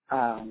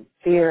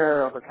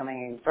fear,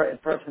 overcoming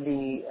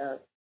adversity,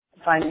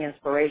 finding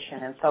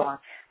inspiration, and so on.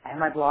 I have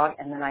my blog,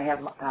 and then I have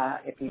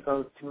if you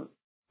go to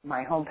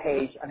my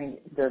homepage,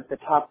 the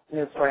top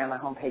news story on my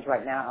homepage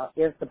right now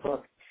is the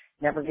book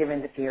Never Give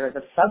In to Fear.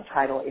 The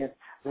subtitle is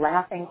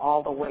Laughing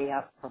All the Way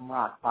Up from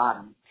Rock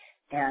Bottom.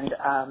 And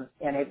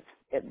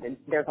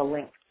there's a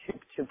link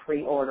to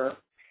pre-order,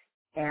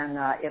 and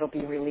it'll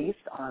be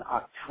released on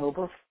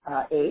October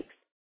 8th,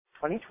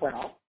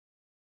 2012.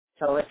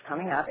 So it's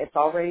coming up. It's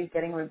already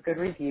getting good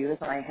reviews,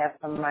 and I have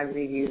some of my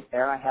reviews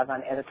there. I have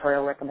an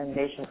editorial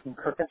recommendation from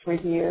Kirkus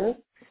Reviews.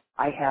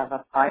 I have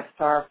a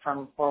 5-star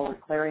from Forward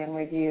Clarion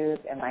Reviews,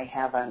 and I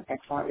have an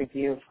excellent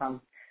review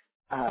from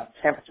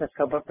San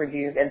Francisco Book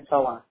Reviews, and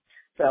so on.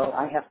 So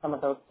I have some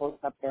of those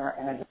quotes up there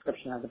and a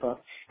description of the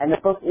book. And the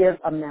book is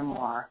a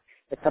memoir.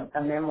 It's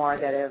a memoir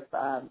that is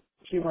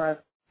humorous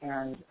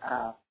and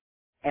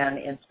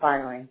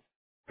inspiring.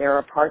 There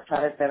are parts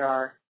of it that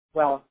are,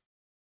 well,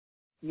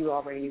 you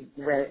already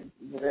read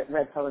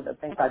some of the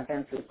things I've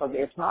been through, so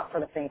it's not for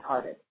the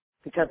faint-hearted,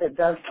 because it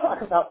does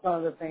talk about some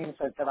of the things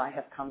that I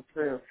have come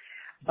through.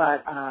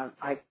 But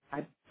I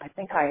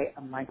think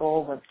my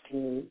goal was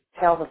to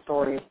tell the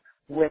story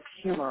with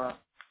humor,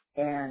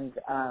 and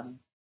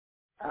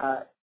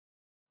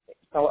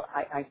so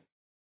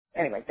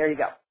anyway, there you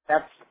go.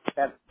 That's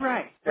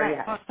right. there you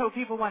have Well, so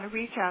people want to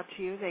reach out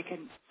to you, they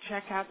can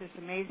check out this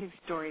amazing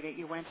story that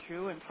you went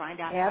through and find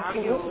out how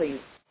you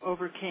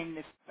overcame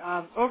the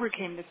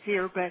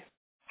fear. But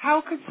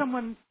how could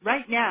someone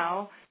right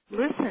now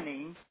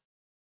listening,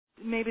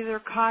 maybe they're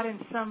caught in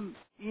some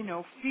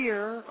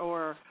fear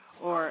or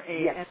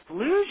an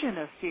illusion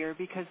of fear,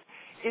 because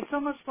it's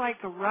almost like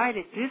a ride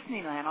at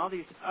Disneyland. All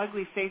these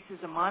ugly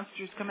faces of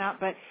monsters come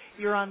out, but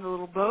you're on the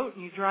little boat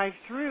and you drive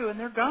through and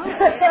they're gone.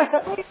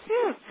 It's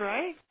this,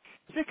 right?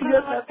 It's kind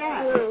of like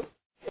that. True.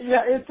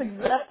 Yeah, it's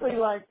exactly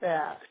like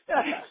that.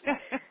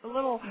 A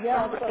little,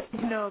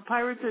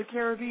 Pirates of the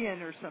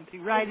Caribbean or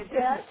something, right?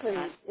 Exactly.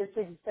 It's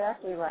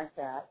exactly like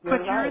that.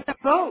 But you're in the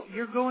boat.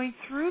 You're going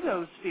through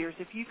those fears.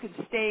 If you could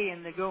stay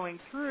in the going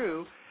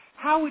through,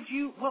 what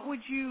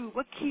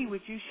key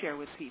would you share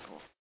with people?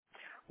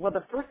 Well,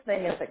 the first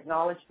thing is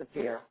acknowledge the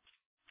fear,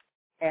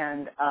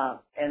 and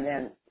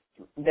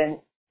then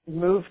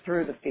move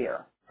through the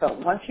fear. So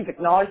once you've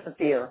acknowledged the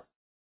fear,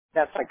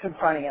 that's like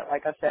confronting it,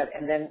 like I said,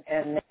 and then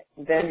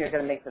you're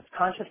going to make this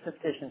conscious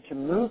decision to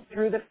move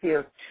through the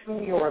fear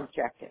to your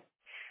objective,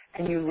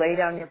 and you lay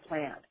down your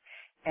plan,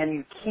 and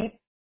you keep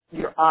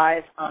your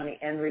eyes on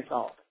the end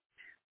result.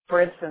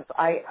 For instance,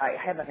 I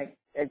have an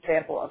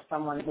example of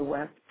someone who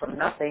went from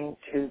nothing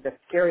to the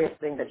scariest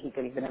thing that he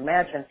could even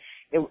imagine.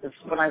 It was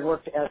when I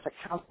worked as a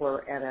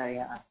counselor at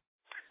a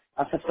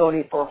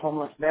facility for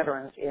homeless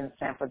veterans in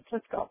San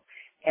Francisco,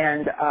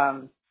 and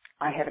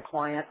I had a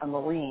client, a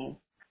Marine,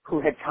 who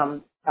had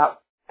come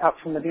out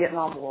from the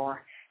Vietnam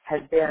War,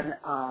 had been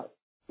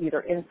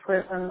either in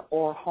prison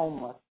or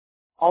homeless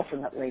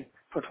alternately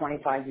for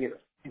 25 years.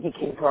 And he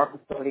came to our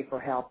facility for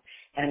help.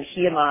 And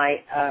he and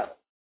I,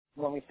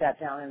 when we sat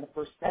down in the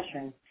first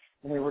session,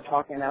 and we were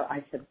talking about,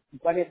 I said,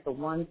 what is the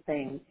one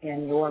thing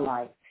in your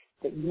life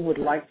that you would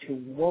like to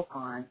work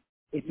on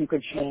if you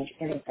could change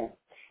anything?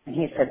 And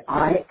he said,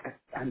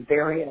 I'm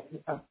very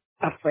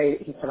afraid.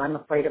 He said, I'm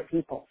afraid of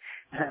people,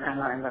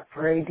 and I'm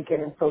afraid to get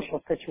in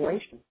social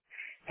situations.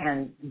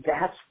 And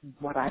that's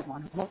what I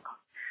want to work on.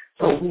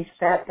 So we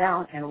sat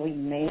down and we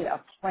made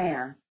a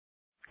plan,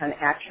 an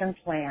action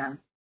plan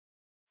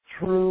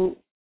through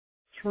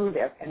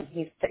this. And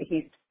he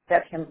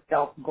set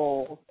himself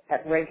goals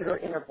at regular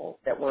intervals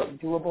that were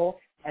doable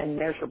and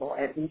measurable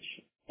at each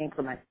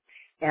increment.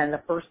 And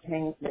the first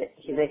thing that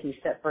he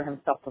set for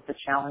himself was a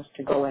challenge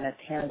to go and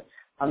attend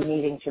a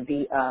meeting to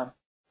be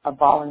a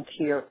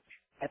volunteer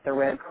at the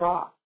Red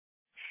Cross.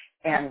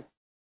 and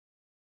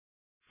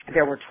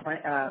there were 20.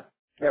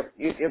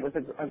 It was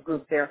a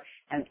group there,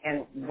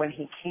 and when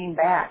he came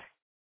back,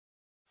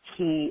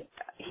 he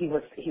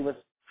was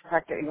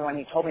practically, when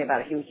he told me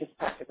about it, he was just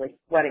practically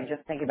sweating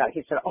just thinking about it.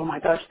 He said, "Oh my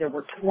gosh, there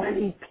were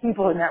 20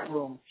 people in that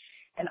room,"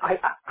 and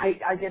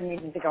I didn't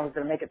even think I was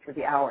going to make it through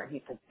the hour. And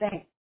he said,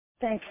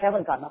 "Thank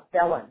heavens I'm a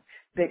felon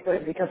because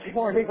they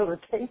weren't able to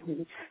take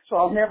me, so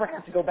I'll never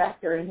have to go back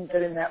there and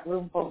get in that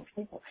room full of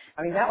people."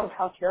 I mean, that was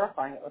how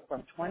terrifying it was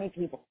from 20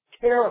 people.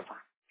 Terrifying.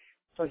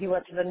 So he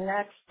went to the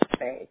next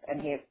phase,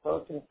 and he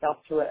exposed himself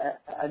to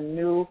a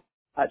new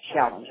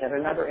challenge at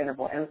another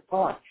interval, and so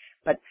on.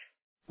 But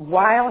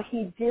while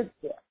he did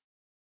this,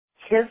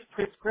 his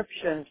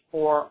prescription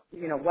for,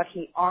 what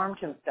he armed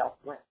himself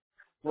with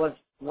was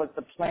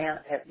the plan.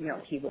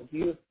 He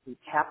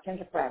tapped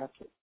into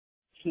gratitude.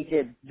 He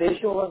did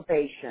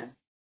visualization.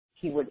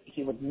 He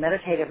would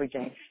meditate every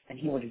day, and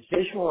he would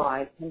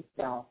visualize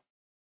himself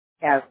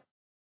as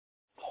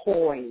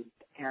poised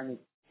and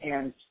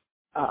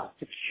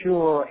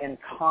secure and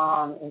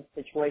calm in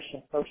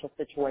social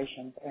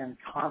situations, and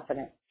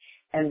confident.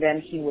 And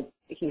then he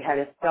had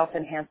his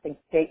self-enhancing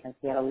statements.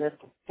 He had a list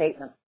of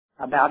statements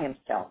about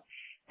himself,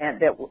 and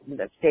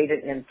that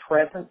stated in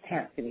present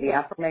tense, the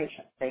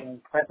affirmation stated in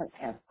present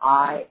tense,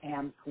 "I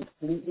am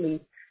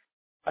completely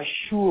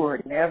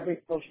assured in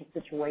every social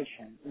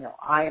situation,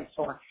 I am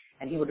so on."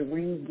 And he would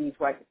read these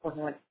right before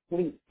he went to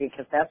sleep,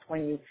 because that's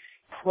when you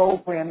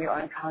program your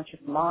unconscious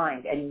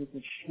mind and you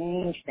can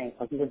change things.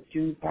 So he would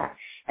do that.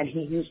 And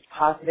he used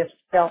positive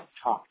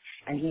self-talk,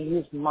 and he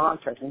used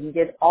mantras, and he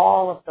did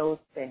all of those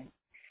things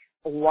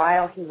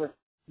while he was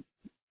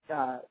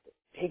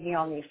taking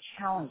on these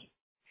challenges.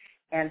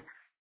 And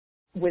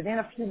within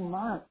a few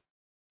months,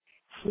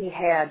 he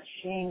had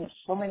changed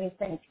so many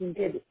things. He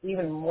did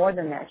even more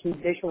than that. He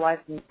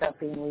visualized himself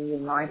being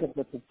reunited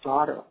with his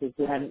daughter, who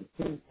he hadn't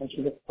seen since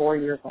she was 4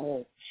 years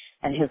old.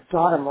 And his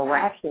daughter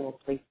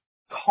miraculously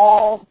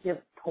called his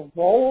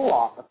parole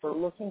officer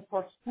looking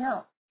for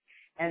him.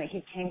 And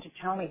he came to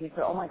tell me, he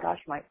said, "Oh my gosh,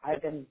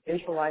 I've been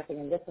visualizing,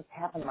 and this has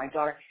happened. My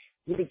daughter,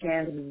 he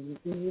began to be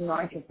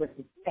reunited with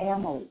his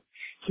family.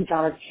 He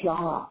got a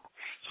job.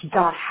 He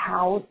got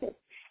housing.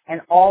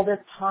 And all this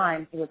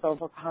time, he was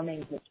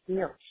overcoming his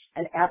fear."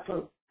 And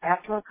after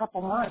a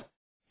couple months,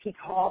 he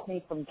called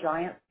me from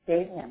Giant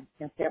Stadium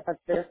in San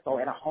Francisco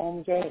at a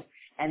home game,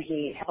 and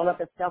he held up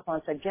his cell phone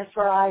and said, "Guess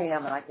where I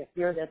am?" And I could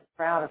hear this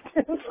crowd of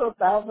tens of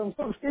thousands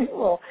of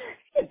people.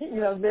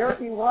 There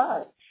he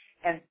was.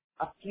 And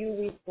a few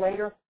weeks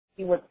later,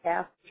 he was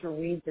asked to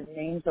read the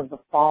names of the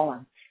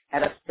fallen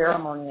at a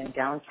ceremony in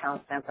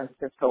downtown San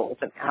Francisco. It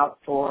was an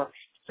outdoor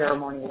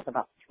ceremony with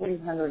about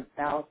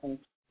 300,000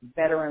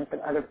 veterans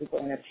and other people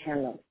in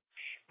attendance.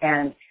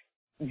 And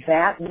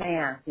that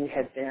man who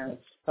had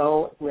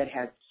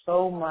had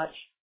so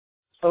much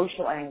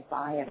social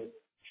anxiety,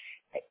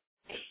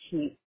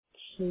 he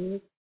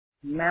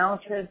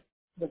mounted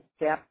the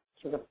steps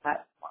to the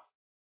platform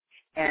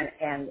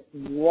and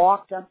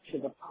walked up to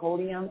the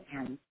podium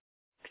and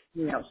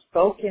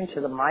spoke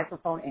into the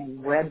microphone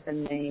and read the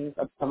names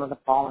of some of the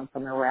fallen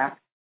from the Iraq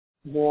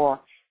War.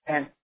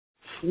 And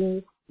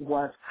he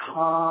was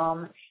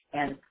calm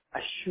and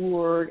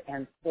assured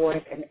and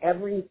poised, and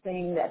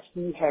everything that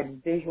he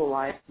had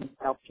visualized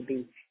himself to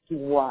be, he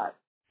was.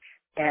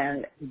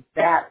 And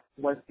that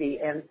was the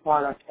end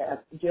product of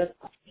just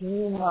a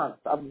few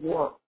months of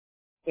work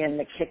in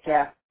the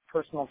kick-ass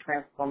personal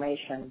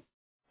transformation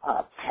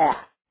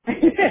path.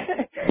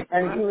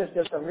 And he was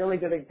just a really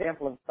good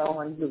example of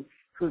someone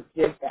who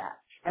did that.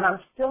 And I'm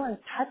still in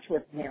touch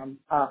with him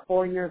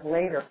 4 years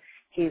later.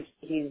 He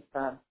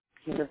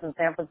lives in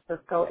San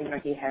Francisco.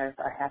 He has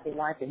a happy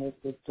life, and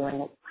he's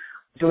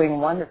doing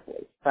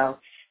wonderfully. So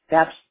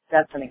that's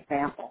an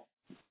example.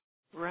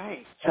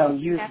 Right. So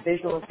use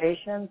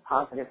visualization,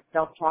 positive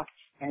self-talk,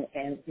 and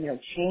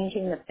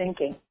changing the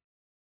thinking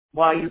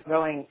while you're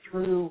going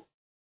through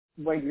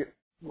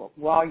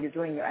while you're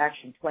doing your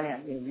action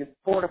plan. You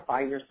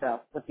fortify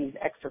yourself with these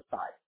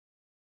exercises.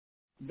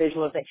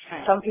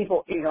 Visualization. Some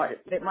people,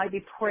 it might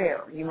be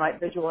prayer. You might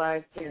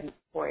visualize in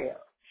prayer.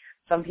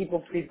 Some people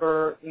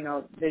prefer,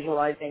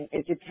 visualizing.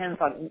 It depends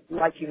on,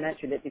 like you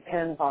mentioned, it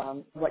depends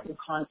on what your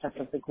concept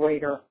of the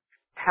greater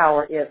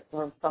power is.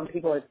 For some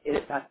people,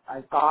 it's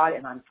God,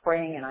 and I'm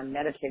praying, and I'm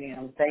meditating, and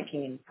I'm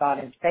thanking God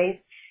in faith.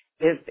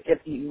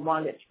 If you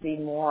want it to be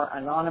more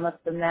anonymous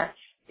than that,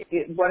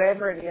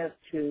 whatever it is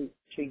to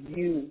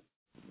you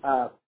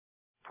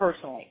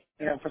personally.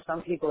 For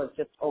some people, it's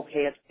just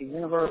okay. It's the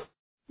universe.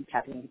 I'm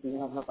tapping into the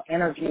universal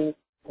energy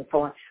and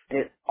so on. But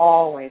it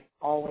always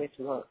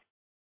works.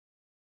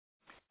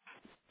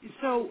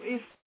 So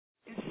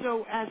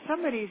as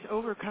somebody's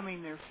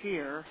overcoming their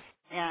fear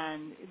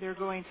and they're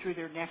going through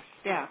their next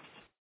steps,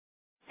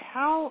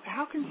 how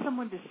can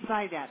someone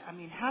decide that? I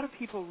mean, how do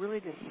people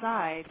really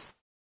decide?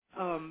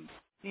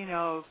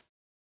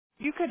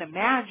 You can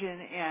imagine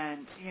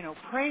and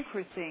pray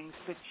for things,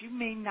 but you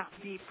may not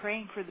be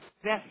praying for the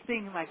best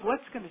thing, like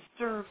what's going to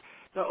serve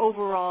the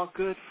overall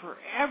good for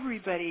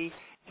everybody.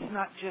 It's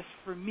not just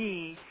for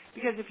me,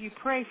 because if you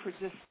pray for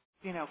just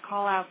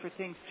call out for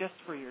things just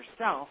for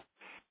yourself,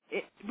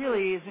 it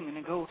really isn't going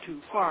to go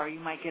too far. You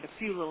might get a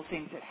few little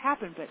things that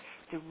happen, but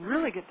to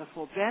really get the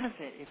full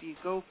benefit, if you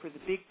go for the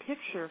big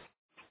picture.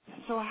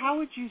 So how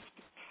would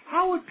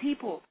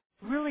people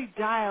really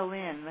dial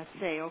in? Let's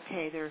say,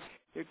 okay, they're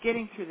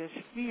getting through this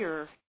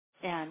fear,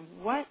 and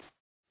what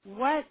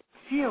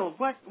field,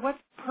 what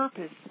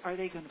purpose are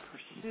they going to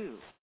pursue?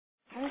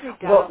 How do they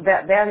dial? Well,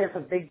 that is a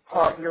big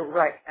part. You're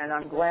right, and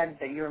I'm glad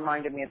that you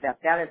reminded me of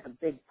that. That is a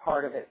big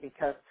part of it,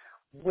 because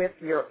with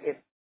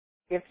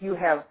if you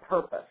have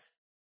purpose,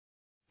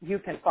 you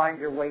can find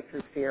your way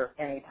through fear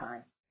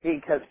anytime.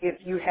 Because if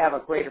you have a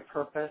greater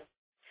purpose,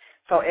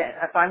 so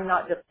if I'm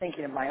not just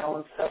thinking of my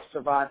own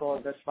self-survival or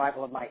the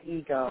survival of my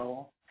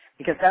ego,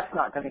 because that's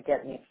not going to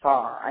get me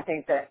far. I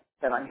think that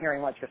I'm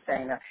hearing what you're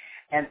saying there,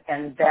 and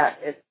that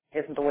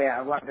isn't the way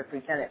I wanted to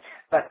present it.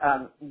 But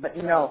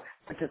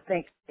to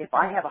think, if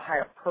I have a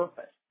higher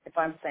purpose, if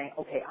I'm saying,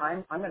 okay,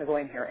 I'm going to go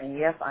in here, and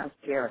yes, I'm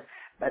scared,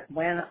 but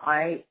when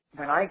I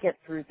get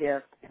through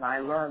this and I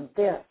learn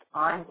this,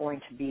 I'm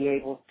going to be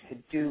able to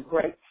do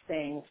great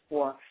things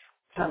for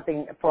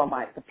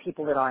the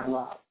people that I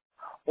love.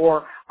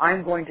 Or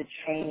I'm going to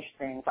change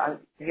things.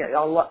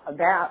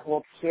 That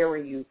will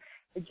carry you.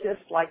 It's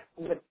just like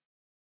with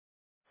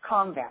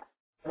combat.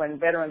 When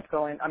when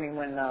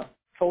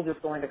soldiers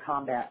go into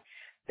combat,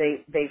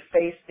 they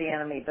face the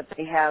enemy, but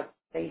they have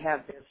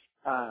this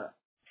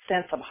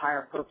sense of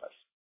higher purpose.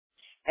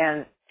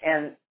 And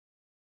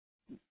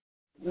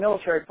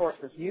military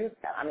forces use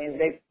that.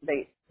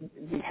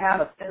 You have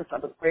a sense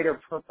of a greater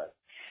purpose.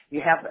 You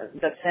have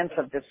the sense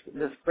of this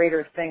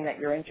greater thing that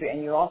you're into,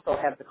 and you also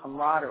have the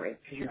camaraderie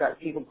because you've got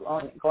people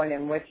going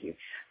in with you.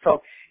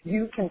 So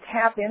you can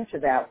tap into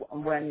that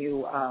when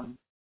you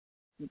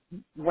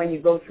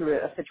go through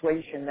a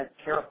situation that's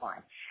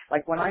terrifying.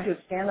 Like when I do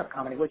stand-up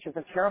comedy, which is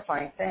a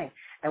terrifying thing,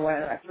 and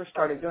when I first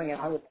started doing it,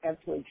 I was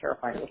absolutely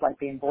terrified. It was like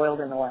being boiled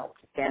in oil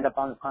to stand up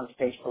on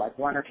stage for like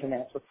 1 or 2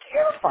 minutes. It was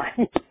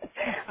terrifying.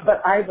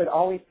 But I would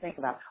always think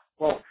about,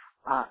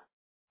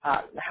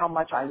 how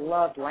much I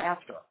loved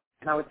laughter.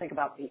 And I would think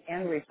about the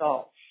end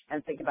result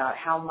and think about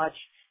how much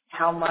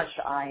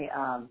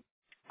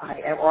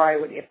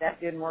if that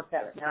didn't work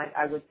that night,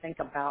 I would think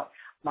about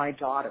my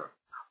daughter,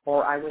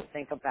 or I would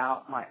think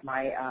about my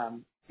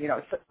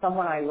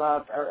someone I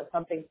loved, or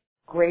something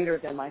greater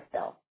than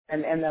myself.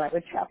 And then I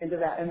would tap into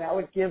that, and that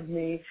would give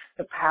me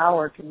the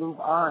power to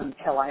move on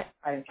until I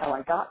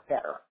got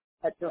better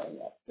at doing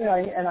it.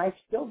 And I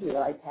still do it.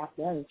 I tap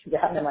into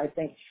that, and I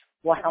think,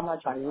 well, how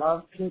much I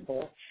love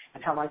people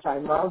and how much I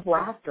love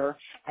laughter,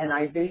 and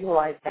I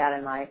visualize that,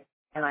 and I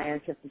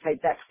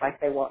anticipate that. Because I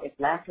say, well, if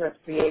laughter is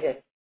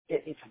created,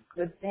 it's a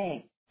good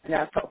thing.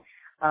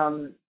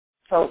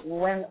 So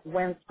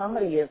when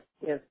somebody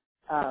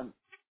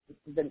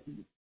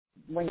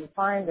when you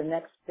find the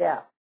next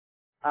step,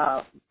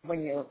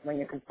 when you're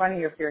confronting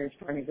your fear and you're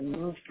starting to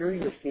move through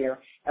your fear,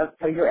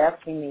 so you're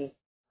asking me,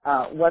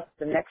 what's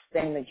the next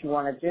thing that you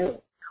want to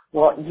do?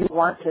 Well, you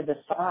want to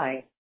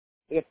decide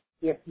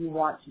if you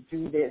want to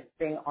do this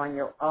thing on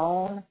your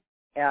own,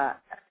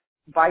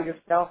 by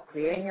yourself,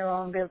 creating your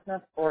own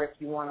business, or if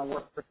you want to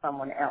work for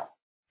someone else.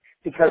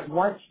 Because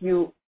once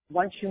you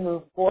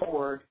move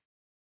forward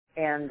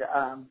and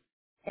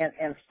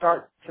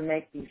start to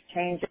make these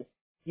changes,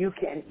 you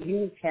can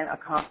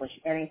accomplish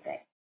anything.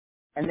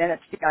 And then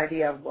it's the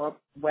idea of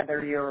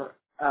whether you're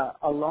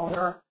a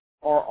loner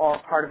or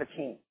part of a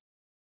team.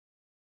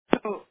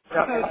 So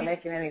am I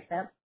making any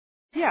sense?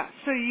 Yeah.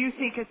 So you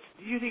think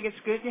it's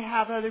good to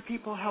have other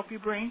people help you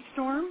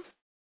brainstorm?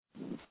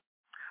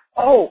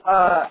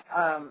 Yeah,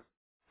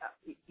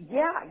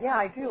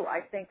 I do.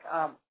 I think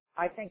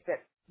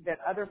that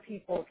other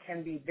people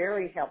can be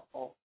very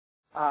helpful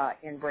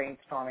in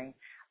brainstorming.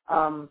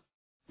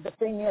 The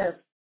thing is,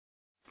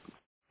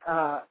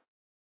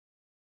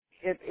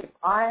 if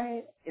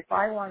I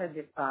want to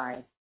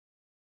decide,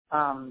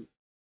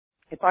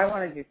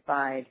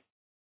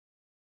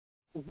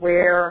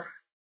 where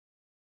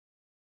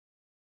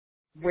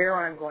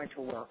I'm going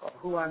to work or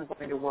who I'm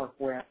going to work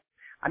with.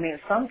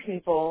 Some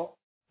people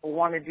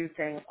want to do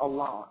things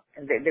alone,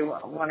 and they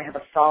want to have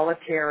a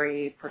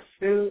solitary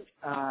pursuit,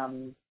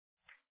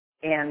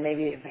 and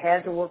maybe they've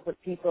had to work with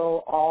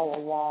people all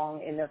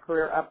along in their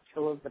career up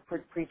to the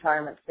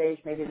pre-retirement stage.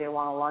 Maybe they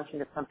want to launch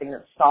into something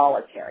that's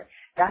solitary.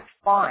 That's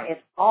fine.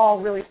 It's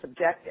all really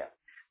subjective.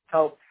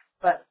 So,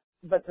 but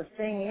the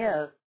thing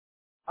is,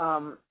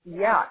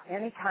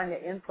 any kind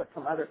of input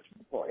from other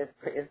people is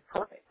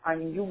perfect.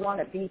 You want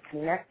to be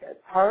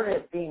connected. Part of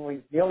it being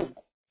resilient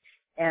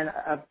and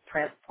of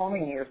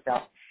transforming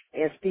yourself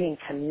is being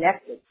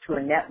connected to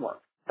a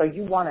network. So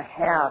you want to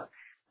have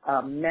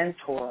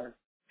mentors,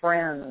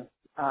 friends,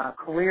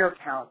 career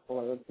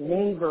counselors,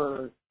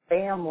 neighbors,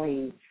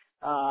 family,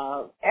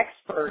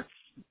 experts,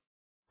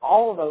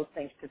 all of those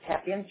things to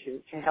tap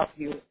into to help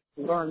you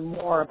learn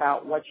more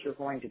about what you're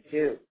going to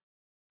do.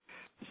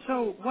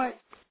 So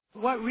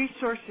what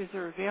resources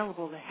are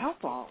available to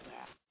help all of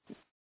that?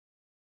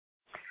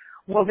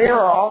 Well, there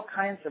are all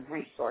kinds of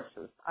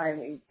resources.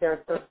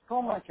 There's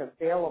so much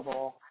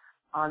available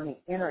on the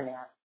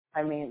internet.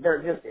 I mean,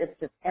 it's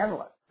just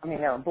endless. I mean,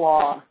 there are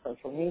blogs,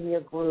 social media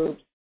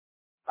groups,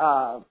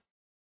 teleseminars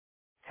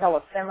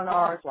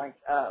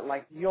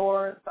like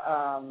yours,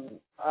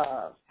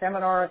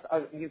 seminars.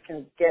 You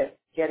can get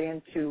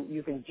into.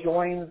 You can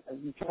join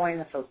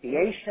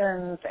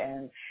associations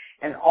and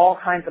all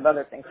kinds of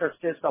other things. There's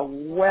just a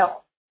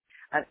wealth,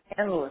 an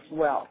endless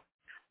wealth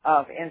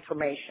of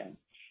information.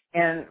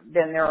 And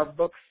then there are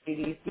books,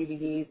 CDs,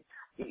 DVDs.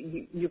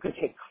 You can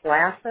take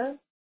classes,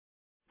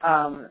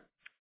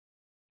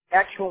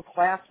 actual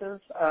classes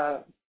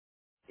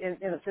in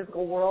the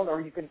physical world,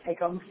 or you can take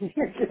them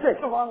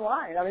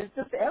online. I mean, it's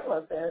just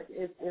endless.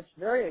 It's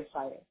very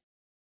exciting.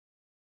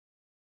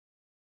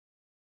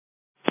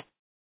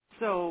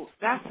 So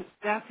that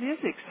is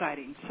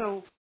exciting.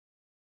 So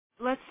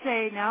let's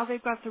say now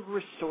they've got the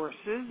resources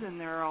and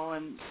they're all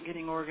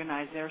getting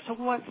organized there. So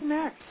what's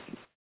next?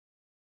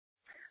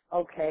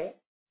 Okay.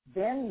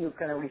 Then you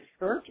can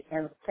research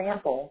and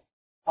sample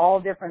all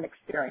different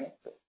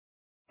experiences.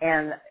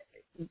 And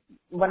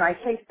when I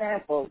say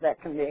samples, that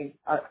can be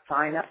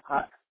sign up,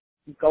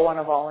 go on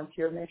a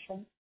volunteer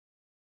mission,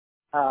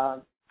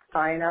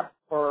 sign up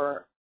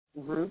for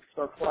groups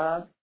or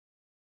clubs,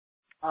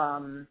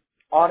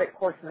 audit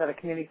courses at a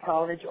community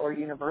college or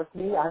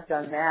university. I've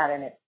done that,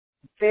 and it's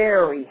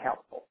very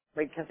helpful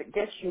because it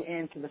gets you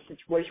into the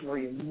situation where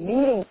you're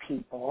meeting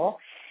people,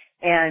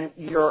 and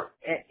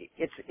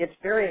it's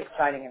very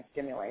exciting and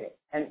stimulating.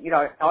 And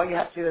all you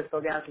have to do is go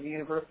down to the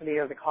university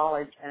or the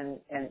college and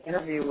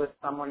interview with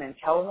someone and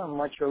tell them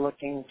what you're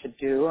looking to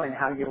do and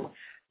how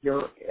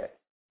you're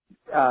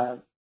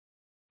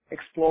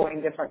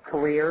exploring different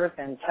careers,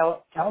 and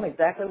tell them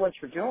exactly what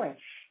you're doing,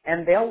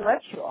 and they'll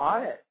let you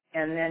audit.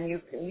 And then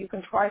you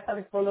can try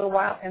something for a little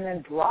while and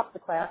then drop the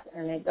class,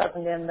 and it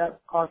doesn't end up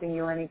causing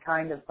you any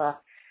kind of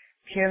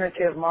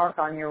punitive mark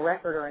on your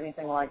record or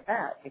anything like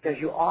that because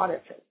you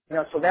audit it.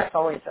 So that's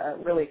always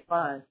really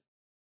fun.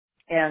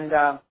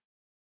 And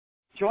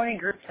joining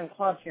groups and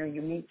clubs,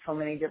 you meet so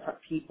many different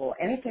people.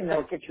 Anything that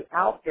will get you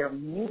out there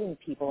meeting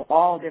people of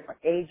all different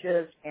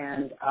ages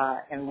and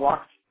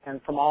walks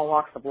and from all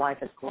walks of life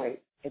is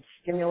great. It's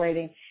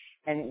stimulating.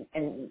 And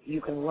you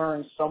can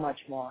learn so much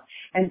more.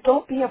 And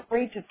don't be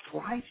afraid to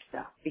try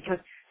stuff because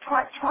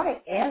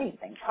try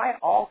anything. Try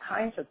all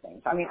kinds of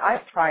things. I mean,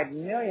 I've tried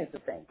millions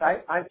of things.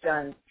 I've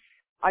done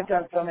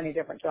so many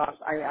different jobs.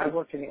 I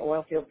worked in the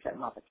oil field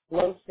setting up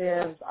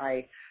explosives.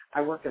 I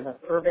worked as a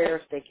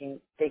surveyor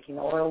staking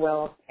oil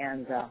wells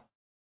and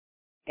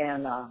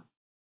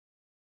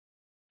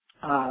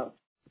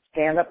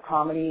stand-up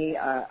comedy.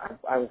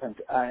 I was an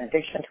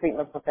addiction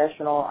treatment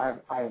professional.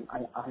 I'm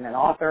an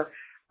author.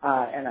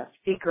 And a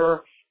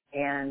speaker,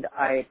 and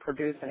I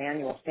produce an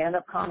annual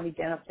stand-up comedy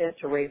benefit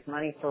to raise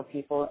money for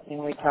people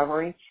in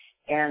recovery.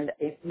 And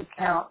if you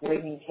count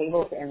waiting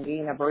tables and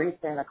being a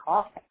barista in a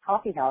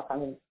coffee house, I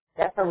mean,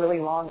 that's a really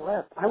long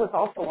list. I was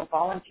also a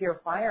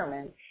volunteer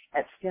fireman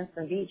at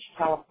Stinson Beach,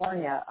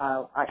 California,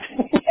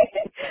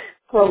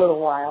 for a little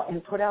while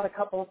and put out a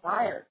couple of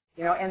fires,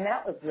 and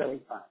that was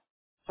really fun.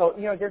 So,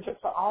 there's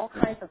just all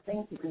kinds of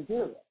things you can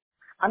do.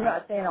 I'm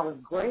not saying I was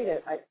great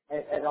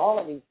at all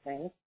of these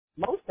things.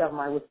 Most of them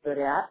I was good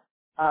at.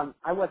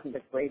 I wasn't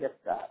the greatest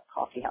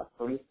coffee house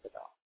barista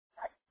though.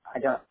 I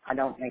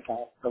don't make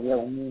a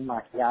really mean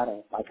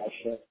macchiato like I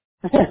should.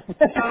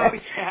 Oh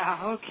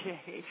yeah,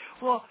 okay.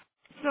 Well,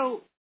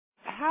 so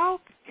how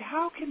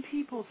can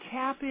people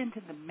tap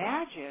into the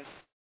magic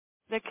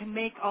that can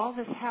make all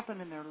this happen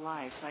in their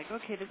life? Like,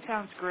 okay, this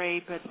sounds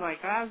great, but it's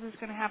like, how's this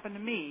going to happen to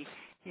me?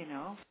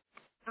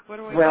 What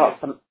do I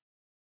do?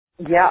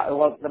 Yeah,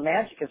 well, the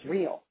magic is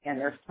real, and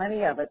there's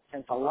plenty of it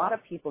since a lot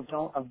of people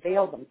don't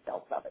avail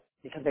themselves of it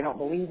because they don't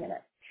believe in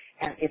it.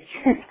 And if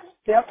you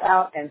step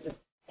out and just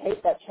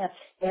take that chance,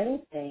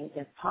 anything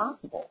is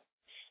possible.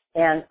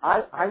 And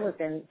I was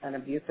in an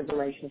abusive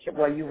relationship.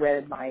 Well, you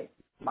read my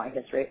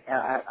history.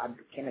 I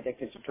became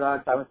addicted to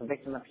drugs. I was a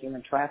victim of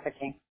human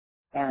trafficking.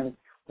 And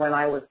when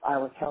I was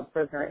held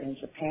prisoner in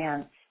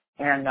Japan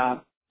and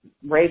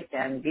raped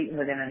and beaten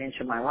within an inch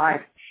of my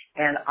life,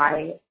 and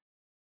I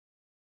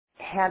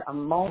had a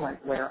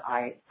moment where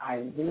I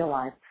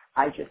realized,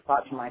 I just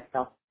thought to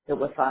myself, it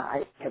was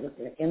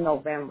in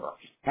November,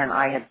 and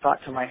I had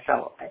thought to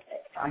myself,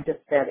 I just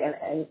said,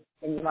 and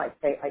you might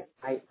say,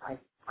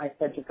 I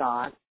said to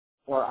God,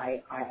 or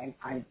I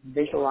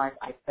visualized,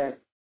 I said,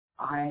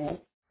 I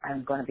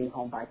am going to be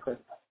home by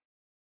Christmas,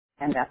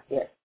 and that's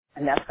it,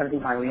 and that's going to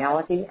be my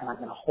reality, and I'm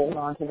going to hold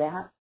on to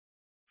that,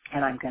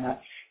 and I'm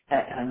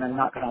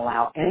not going to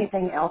allow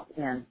anything else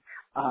in.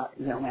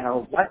 No matter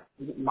what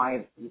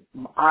my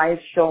eyes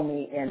show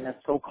me in the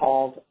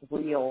so-called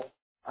real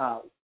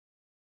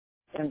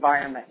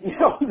environment,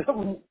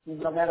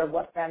 no matter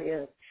what that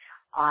is,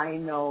 I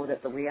know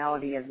that the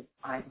reality is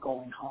I'm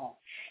going home.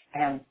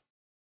 And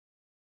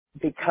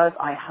because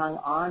I hung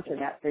on to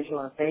that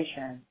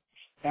visualization,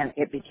 and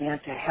it began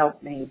to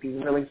help me be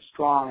really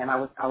strong, and I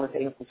was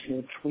able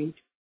to treat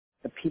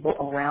the people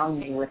around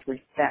me with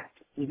respect,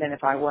 even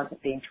if I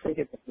wasn't being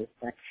treated with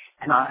respect.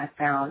 And I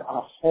found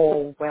a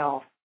whole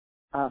wealth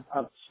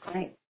of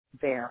strength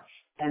there.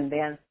 And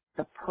then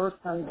the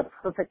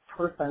perfect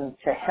person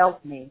to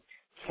help me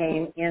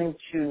came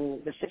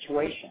into the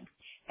situation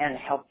and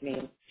helped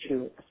me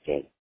to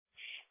escape.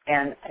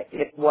 And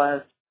it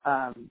was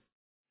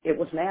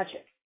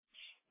magic.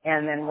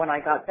 And then when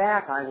I got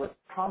back, I was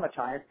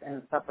traumatized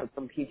and suffered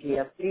from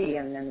PTSD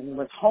and then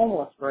was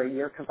homeless for a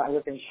year because I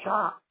was in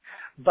shock.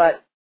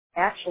 But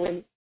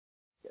actually,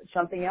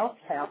 something else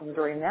happened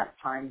during that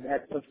time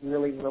that was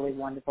really, really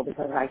wonderful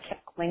because I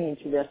kept clinging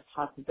to this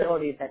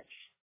possibility that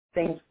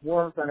things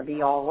were going to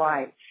be all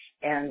right.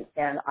 And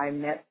I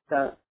met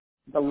the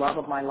love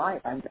of my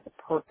life. I met the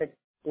perfect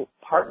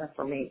partner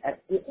for me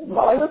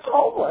while I was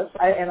homeless.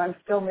 And I'm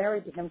still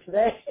married to him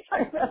today.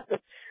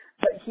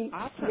 But he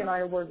and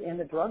I were in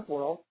the drug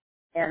world,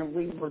 and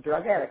we were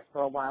drug addicts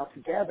for a while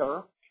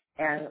together,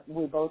 and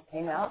we both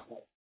came out of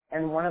it.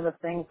 And one of the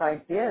things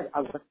I did,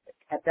 I was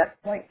at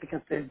that point, because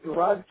the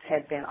drugs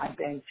I'd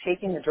been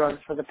taking the drugs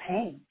for the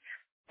pain,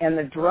 and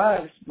the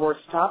drugs were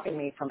stopping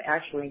me from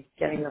actually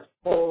getting the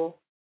full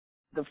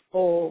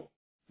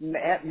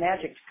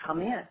magic to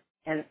come in.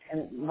 And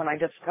when I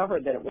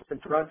discovered that it was the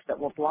drugs that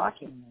were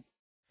blocking me,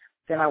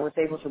 then I was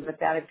able to, with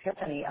that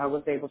epiphany, I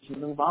was able to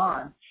move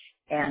on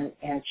and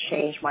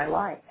change my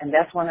life. And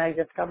that's when I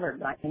discovered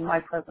that in my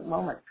present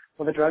moment,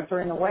 well, the drugs are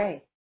in the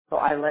way. So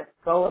I let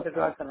go of the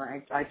drugs and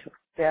I took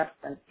steps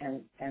and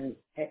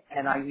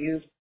I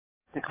used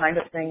the kind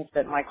of things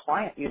that my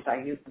client used. I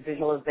used the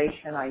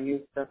visualization, I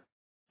used the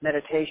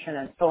meditation,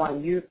 and so I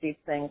used these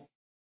things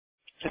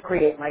to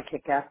create my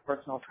kick-ass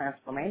personal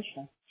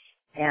transformation.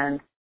 And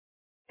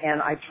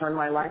I turned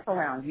my life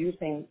around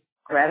using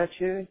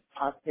gratitude,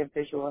 positive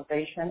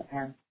visualization,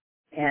 and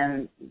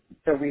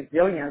the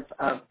resilience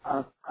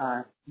of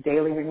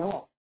daily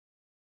renewal.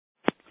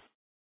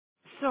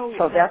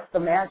 So that's the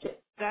magic.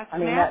 That's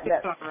magic,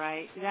 all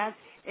right.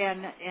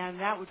 And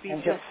that would be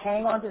and just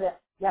hang on to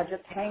that. Yeah,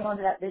 just hang on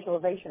to that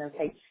visualization and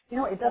say,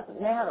 it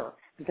doesn't matter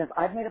because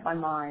I've made up my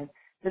mind.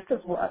 This is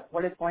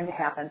what is going to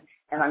happen,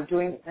 and I'm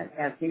doing,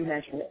 as you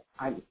mentioned,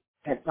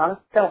 it's not a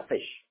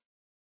selfish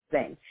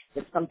thing.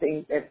 It's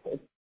something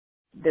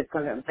that's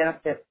going to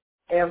benefit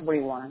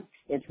everyone.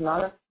 It's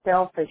not a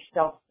selfish,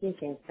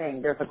 self-seeking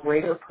thing. There's a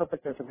greater purpose,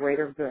 there's a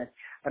greater good.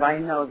 But I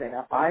know that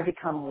if I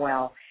become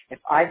well, if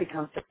I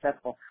become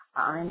successful,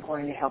 I'm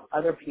going to help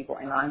other people,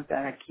 and I'm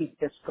going to keep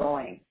this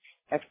going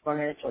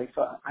exponentially.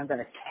 So I'm going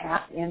to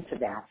tap into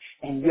that.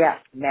 And yes,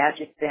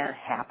 magic then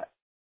happens,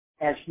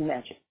 as you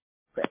mentioned,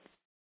 Chris.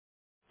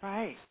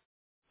 Right.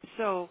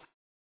 So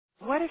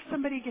what if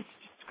somebody gets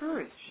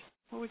discouraged?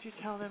 What would you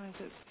tell them if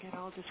they get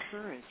all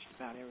discouraged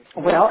about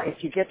everything? Well,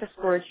 if you get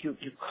discouraged, you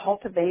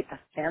cultivate a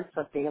sense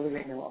of daily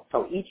renewal.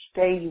 So each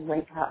day you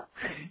wake up,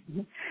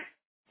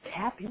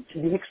 tap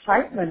into the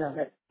excitement of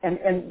it.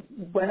 And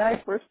when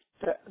I first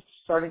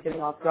started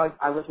getting off drugs,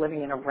 I was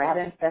living in a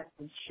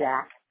rat-infested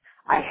shack.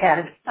 I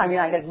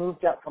had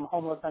moved up from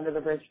homeless under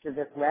the bridge to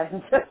this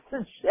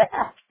rat-infested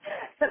shack.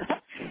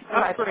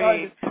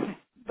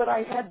 But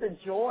I had the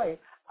joy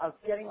of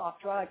getting off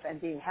drugs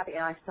and being happy,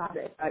 and I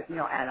started,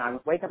 and I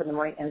would wake up in the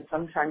morning, and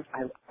sometimes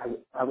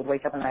I would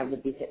wake up and I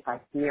would be hit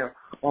by fear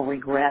or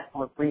regret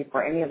or grief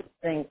or any of the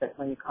things that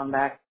when you come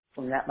back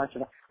from that much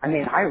of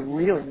I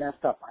really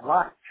messed up my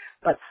life,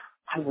 but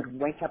I would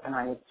wake up and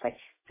I would say,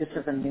 this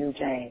is a new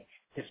day,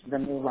 this is a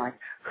new life.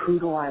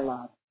 Who do I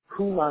love?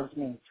 Who loves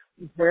me?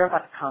 Where have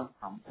I come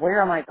from?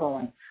 Where am I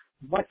going?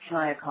 What can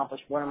I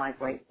accomplish? What am I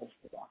grateful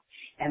for?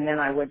 And then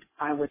I would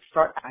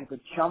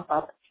jump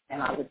up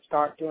and I would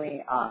start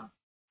doing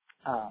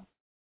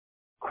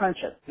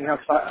crunches, because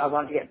I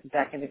wanted to get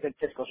back into good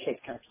physical shape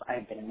because I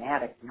had been an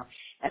addict,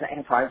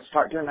 and so I would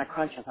start doing my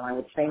crunches and I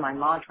would say my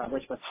mantra,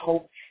 which was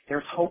hope.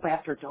 There's hope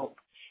after dope.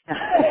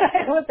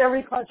 With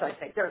every crunch I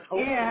say, there's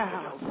hope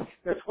after dope.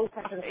 There's hope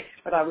after dope.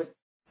 But I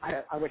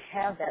would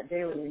have that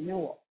daily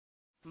renewal,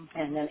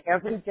 and then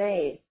every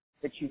day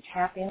that you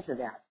tap into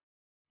that,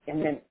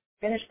 and then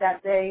finish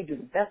that day, do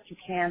the best you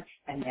can,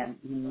 and then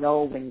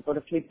when you go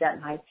to sleep that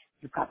night,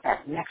 you've got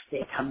that next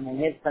day coming,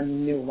 and it's a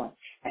new one,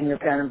 and you're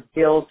going to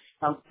build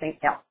something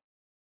else.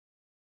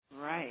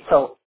 Right.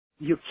 So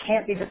you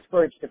can't be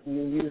discouraged if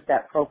you use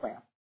that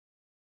program.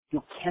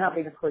 You cannot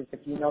be discouraged if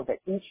you know that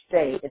each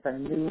day is a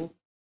new.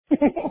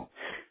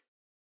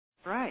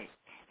 Right.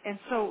 And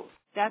so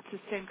that's the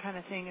same kind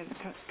of thing as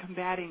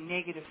combating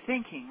negative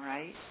thinking,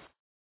 right?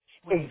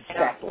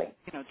 Exactly.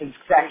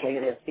 Exactly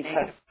it is.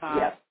 Because,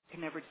 yes.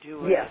 Can never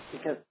do it.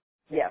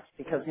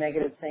 Because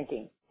negative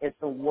thinking is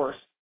the worst.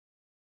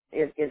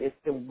 It is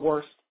the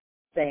worst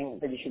thing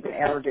that you can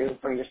ever do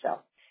for yourself.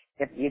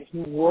 If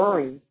you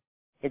worry,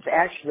 it's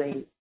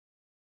actually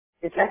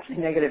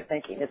negative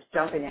thinking. It's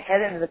jumping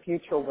ahead into the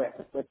future with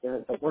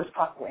the worst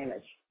possible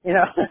image.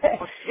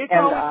 It's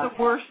always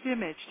the worst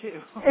image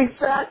too.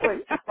 Exactly.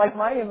 Like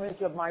my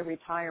image of my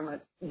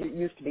retirement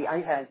used to be,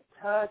 I had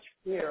such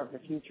fear of the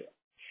future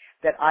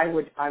that I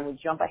would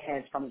jump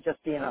ahead from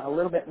just being a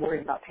little bit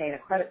worried about paying a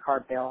credit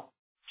card bill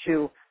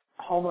to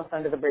homeless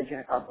under the bridge in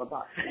a cardboard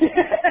box.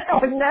 I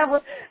would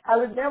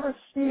never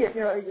see it.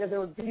 There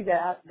would be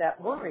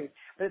that worry.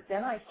 But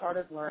then I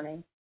started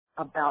learning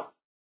about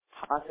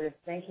positive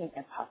thinking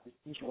and positive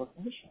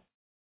visualization,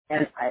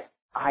 and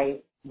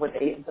I was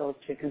able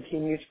to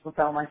continue to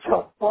propel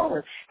myself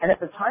forward. And at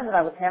the time that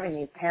I was having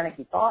these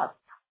panicky thoughts,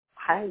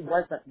 I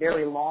wasn't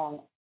very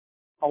long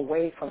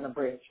away from the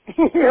bridge.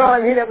 You know what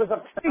I mean? It was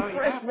a pretty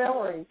fresh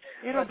memory.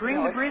 It'll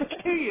bring the bridge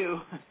to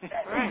you.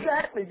 Right.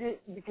 Exactly,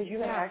 because you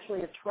can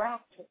actually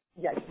attract.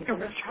 Yes, you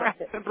can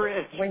attract the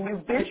bridge when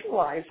you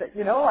visualize it.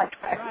 Like,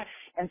 right.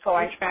 And so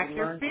I attract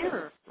your learned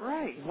fear.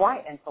 Right.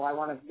 Right, and so I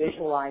want to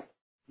visualize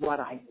what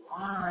I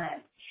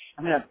want.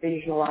 I'm going to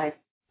visualize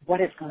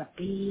what it's going to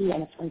be,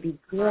 and it's going to be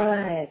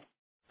good.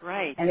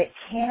 Right. And it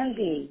can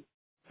be.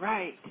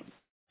 Right.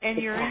 And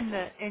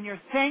you're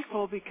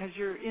thankful because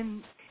you're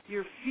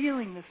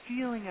feeling the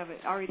feeling of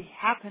it already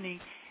happening,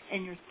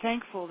 and you're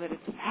thankful that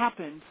it's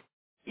happened.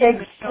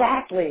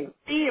 Exactly.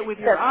 See it with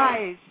your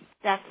eyes.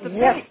 That's the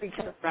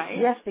faith, right?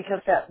 Yes,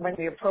 because when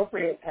you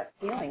appropriate that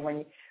feeling,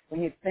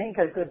 when you think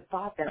a good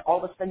thought, then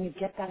all of a sudden you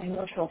get that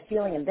emotional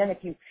feeling, and then if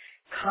you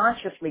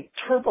consciously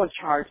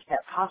turbocharge that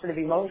positive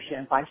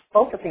emotion by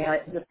focusing on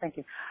it and just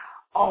thinking,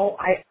 oh,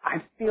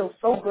 I feel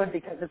so good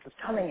because this is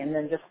coming, and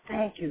then just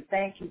thank you,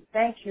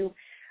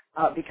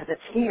 because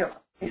it's here,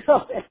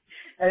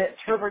 and it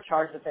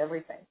turbocharges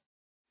everything.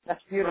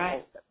 That's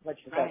beautiful, what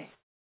you said.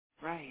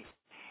 Right.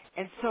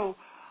 And so,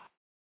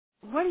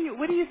 what do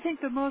you think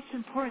the most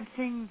important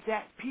thing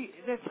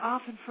that's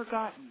often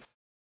forgotten?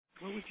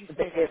 What would you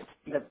say? It's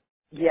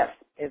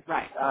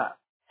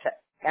to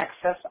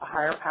access a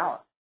higher power,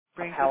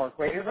 a power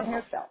greater than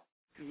yourself.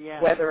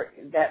 Yes.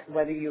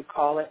 Whether you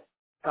call it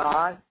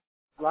God,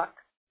 luck,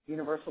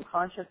 universal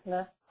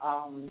consciousness,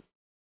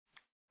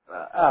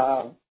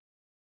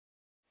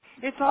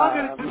 it's all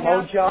going to come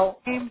down to the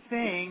same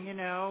thing,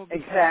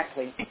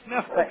 Exactly.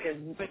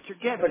 But you're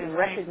getting But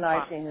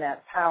recognizing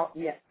that power.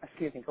 Yeah.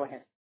 Excuse me. Go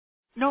ahead.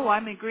 No,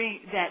 I'm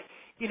agreeing that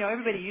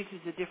everybody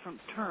uses the different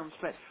terms,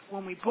 but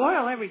when we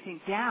boil everything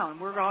down,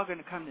 we're all going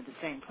to come to the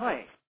same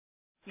place.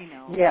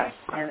 Yes,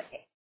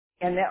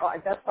 and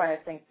that's why I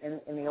think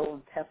in the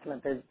Old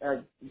Testament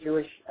the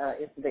Jewish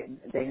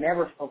they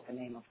never spoke the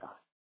name of God.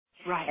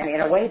 Right. And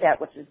in a way that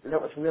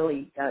was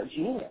really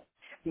genius,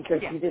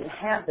 because you didn't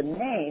have the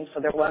name, so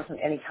there wasn't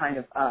any kind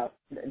of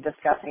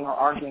discussing or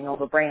arguing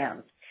over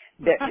brands.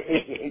 That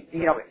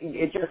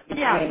it just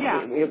became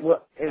it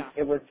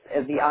was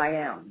the I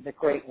am, the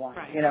great one,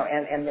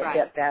 and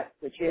that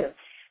which is,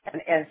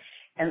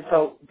 and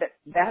so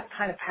that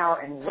kind of power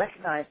and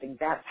recognizing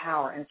that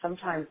power, and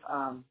sometimes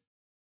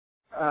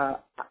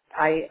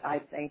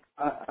I think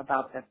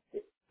about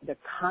the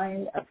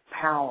kind of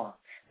power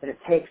that it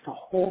takes to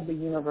hold the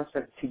universe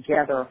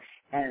together,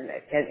 and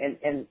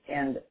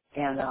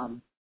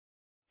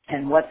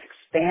what's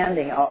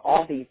expanding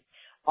all these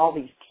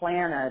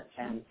planets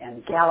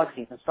and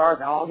galaxies and stars,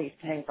 and all these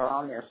things are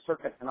on their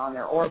circuits and on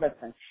their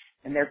orbits,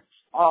 and there's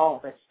all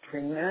this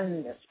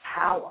tremendous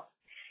power.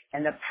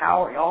 And the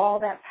power, all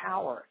that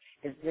power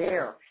is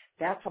there.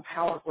 That's a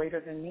power greater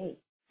than me.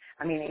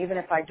 I mean, even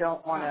if I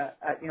don't want to,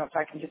 if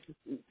I can just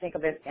think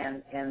of it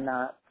in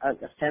a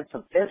sense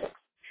of physics,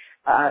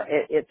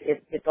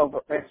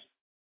 it's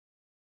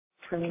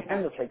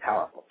tremendously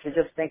powerful to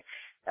just think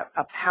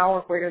a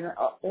power greater than,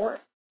 or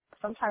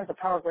sometimes a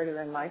power greater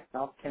than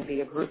myself can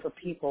be a group of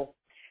people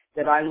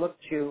that I look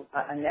to,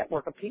 a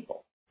network of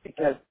people.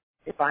 Because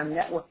if I'm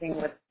networking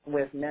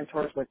with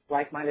mentors, with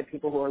like-minded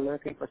people who are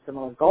looking for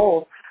similar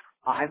goals,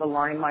 I've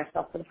aligned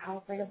myself to the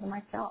power greater than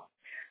myself.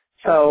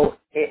 So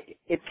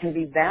it can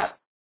be that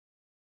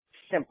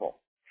simple.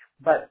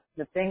 But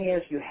the thing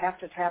is, you have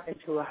to tap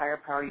into a higher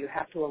power. You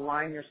have to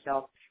align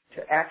yourself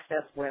to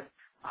access with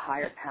a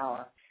higher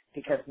power,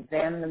 because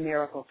then the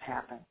miracles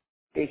happen.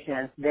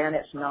 Because then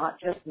it's not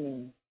just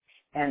me,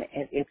 and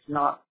it's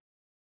not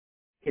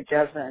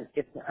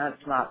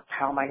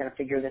how am I going to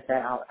figure this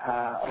out?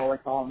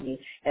 It's all me.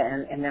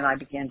 And then I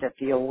begin to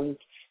feel weak,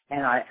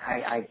 and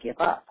I give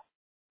up.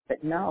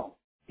 But no,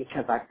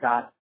 because I've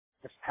got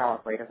this power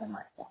greater than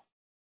myself.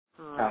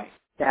 Right.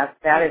 So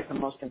that is the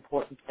most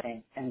important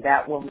thing, and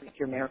that will make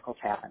your miracles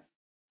happen.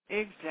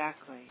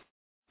 Exactly.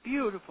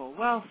 Beautiful.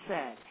 Well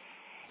said.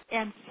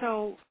 And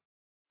so,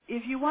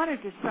 if you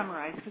wanted to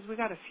summarize, because we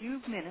got a few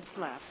minutes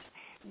left,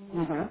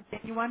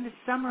 if you wanted to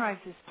summarize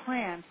this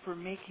plan for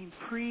making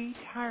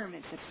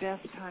pre-retirement the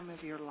best time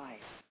of your life.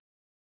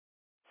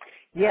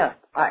 Yes,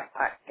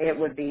 it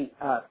would be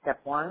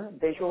step 1,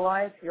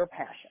 visualize your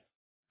passion.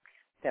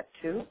 Step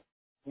 2,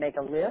 make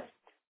a list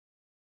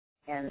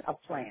and a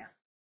plan.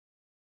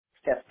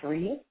 Step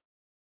 3,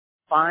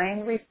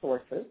 find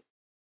resources.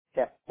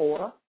 Step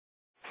 4,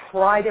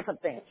 try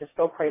different things. Just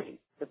go crazy.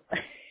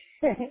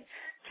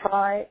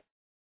 Try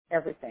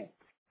everything.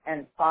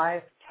 And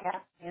 5,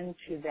 tap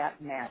into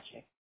that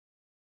magic.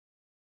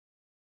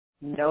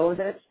 Know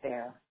that it's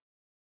there.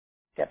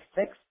 Step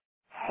 6,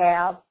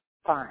 have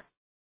fun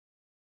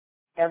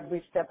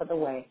every step of the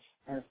way.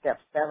 And step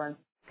 7,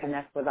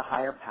 connect with a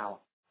higher power.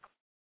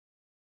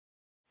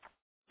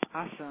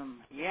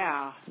 Awesome.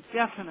 Yeah,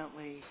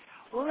 definitely.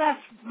 Well,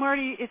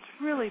 Marty, it's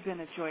really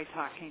been a joy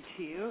talking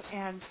to you,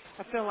 and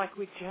I feel like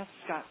we just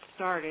got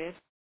started.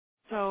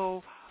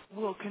 So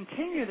we'll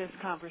continue this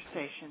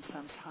conversation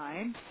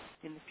sometime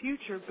in the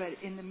future, but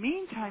in the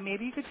meantime,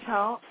 maybe you could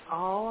tell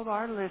all of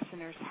our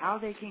listeners how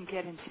they can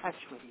get in touch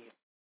with you.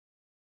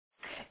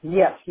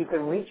 Yes, you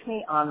can reach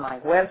me on my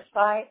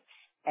website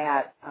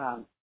at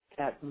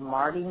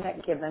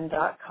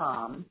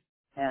martymcgibbon.com,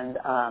 and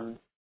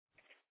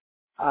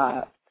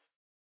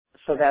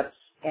so that's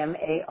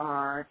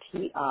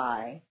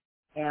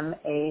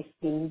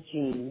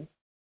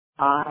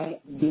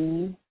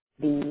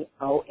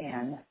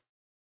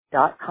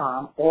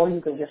MartyMcGibbon.com, or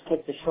you can just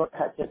take the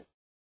shortcut, just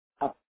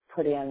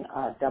put in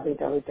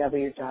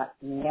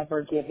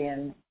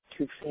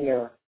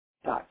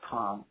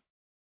www.nevergiveintofear.com,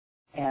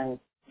 and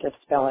just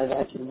spell it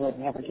as you would,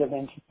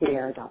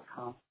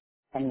 nevergiveintofear.com,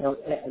 and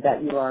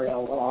that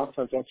URL will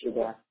also get you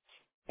there.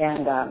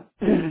 And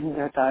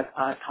there's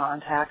a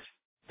contact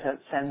to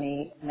send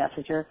me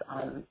messages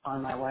on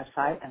my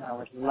website, and I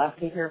would love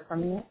to hear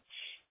from you.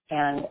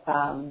 And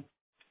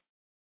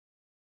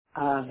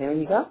there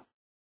you go.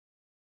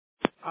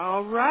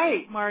 All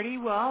right, Marty.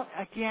 Well,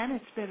 again,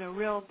 it's been a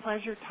real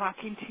pleasure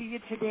talking to you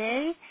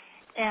today.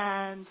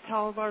 And to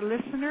all of our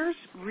listeners,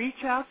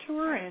 reach out to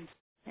her and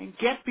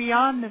get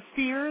beyond the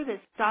fear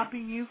that's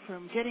stopping you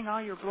from getting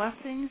all your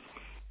blessings.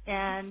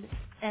 And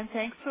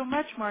thanks so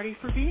much, Marty,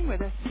 for being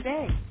with us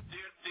today.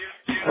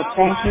 Well,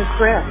 thank you,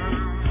 Chris.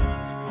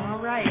 All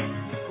right.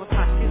 We'll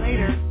talk to you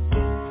later.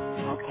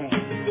 Okay.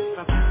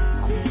 Bye-bye.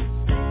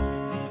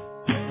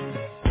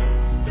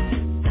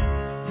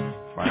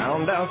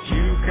 Found out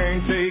you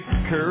can't take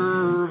a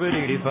curve at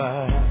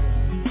 85.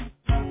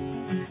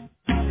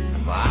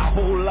 My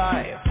whole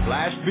life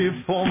flashed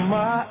before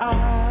my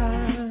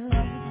eyes.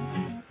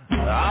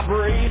 I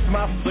braced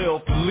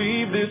myself to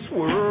leave this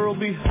world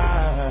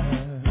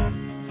behind,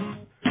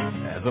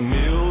 as a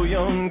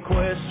million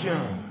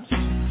questions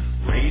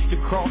raced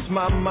across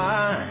my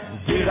mind.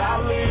 Did I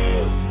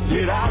live?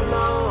 Did I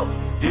love?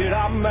 Did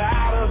I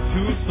matter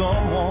to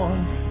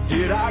someone?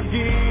 Did I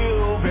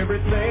give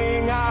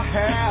everything I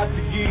had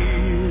to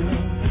give?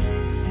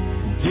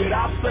 Did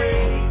I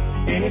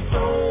save any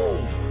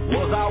souls?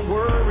 Was I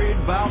worried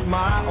about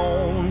my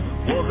own?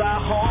 Was I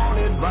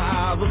haunted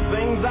by the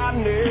things I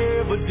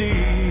never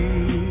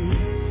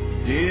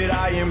did? Did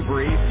I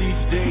embrace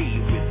each day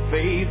with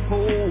faith,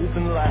 hope,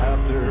 and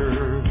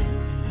laughter?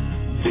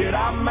 Did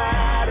I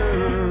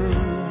matter?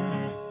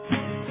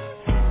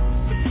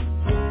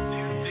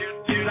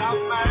 Did I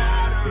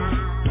matter?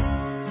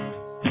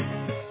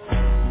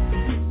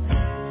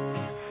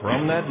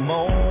 From that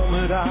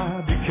moment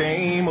I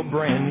became a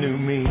brand new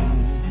me,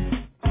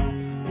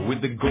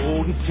 with the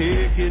golden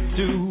ticket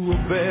to a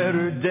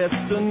better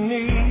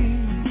destiny.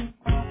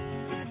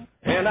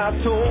 And I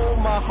told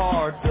my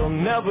heart there'll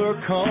never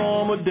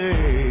come a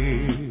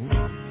day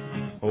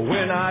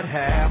when I'd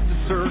have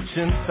to search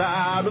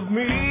inside of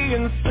me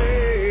and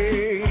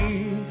say,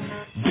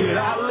 did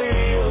I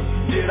live?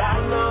 Did I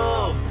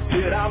love?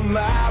 Did I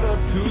matter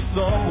to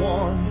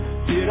someone?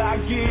 Did I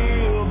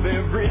give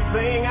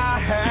everything I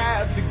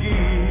had to give?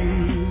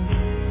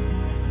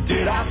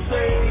 Did I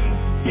save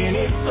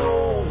any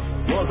souls?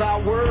 Was I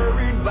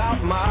worried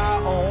about my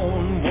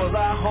own? Was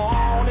I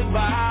haunted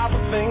by the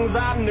things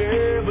I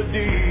never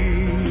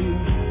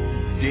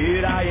did?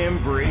 Did I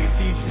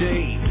embrace each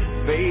day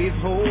with faith,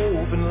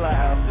 hope, and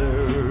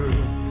laughter?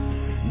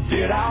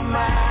 Did I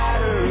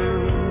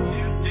matter?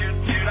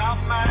 Did I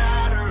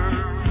matter?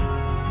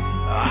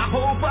 I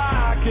hope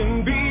I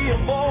can be a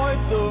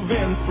voice of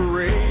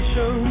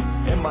inspiration,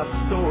 and my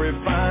story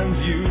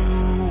finds you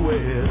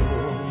well.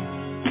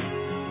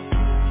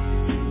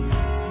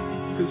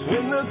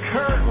 When the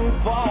curtain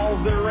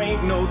falls, there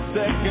ain't no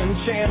second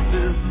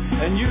chances,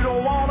 and you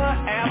don't want to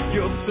ask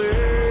yourself,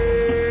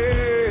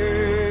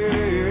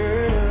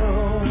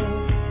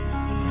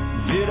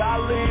 did I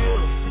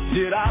live?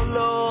 Did I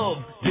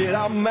love? Did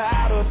I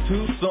matter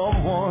to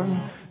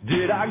someone?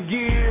 Did I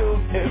give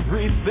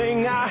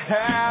everything I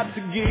had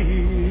to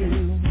give?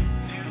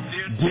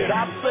 Did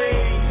I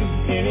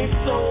save any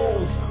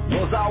souls?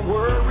 Was I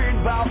worried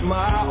about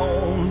my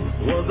own?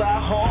 Was I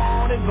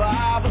haunted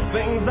by the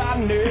things I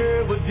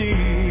never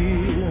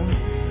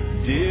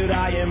did? Did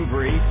I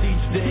embrace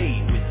each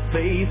day with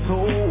faith,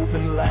 hope,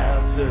 and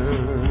laughter?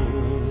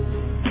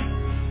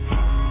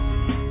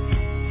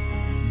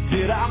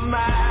 Did I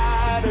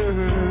matter?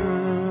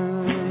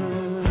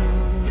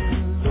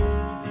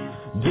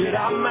 Did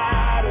I matter?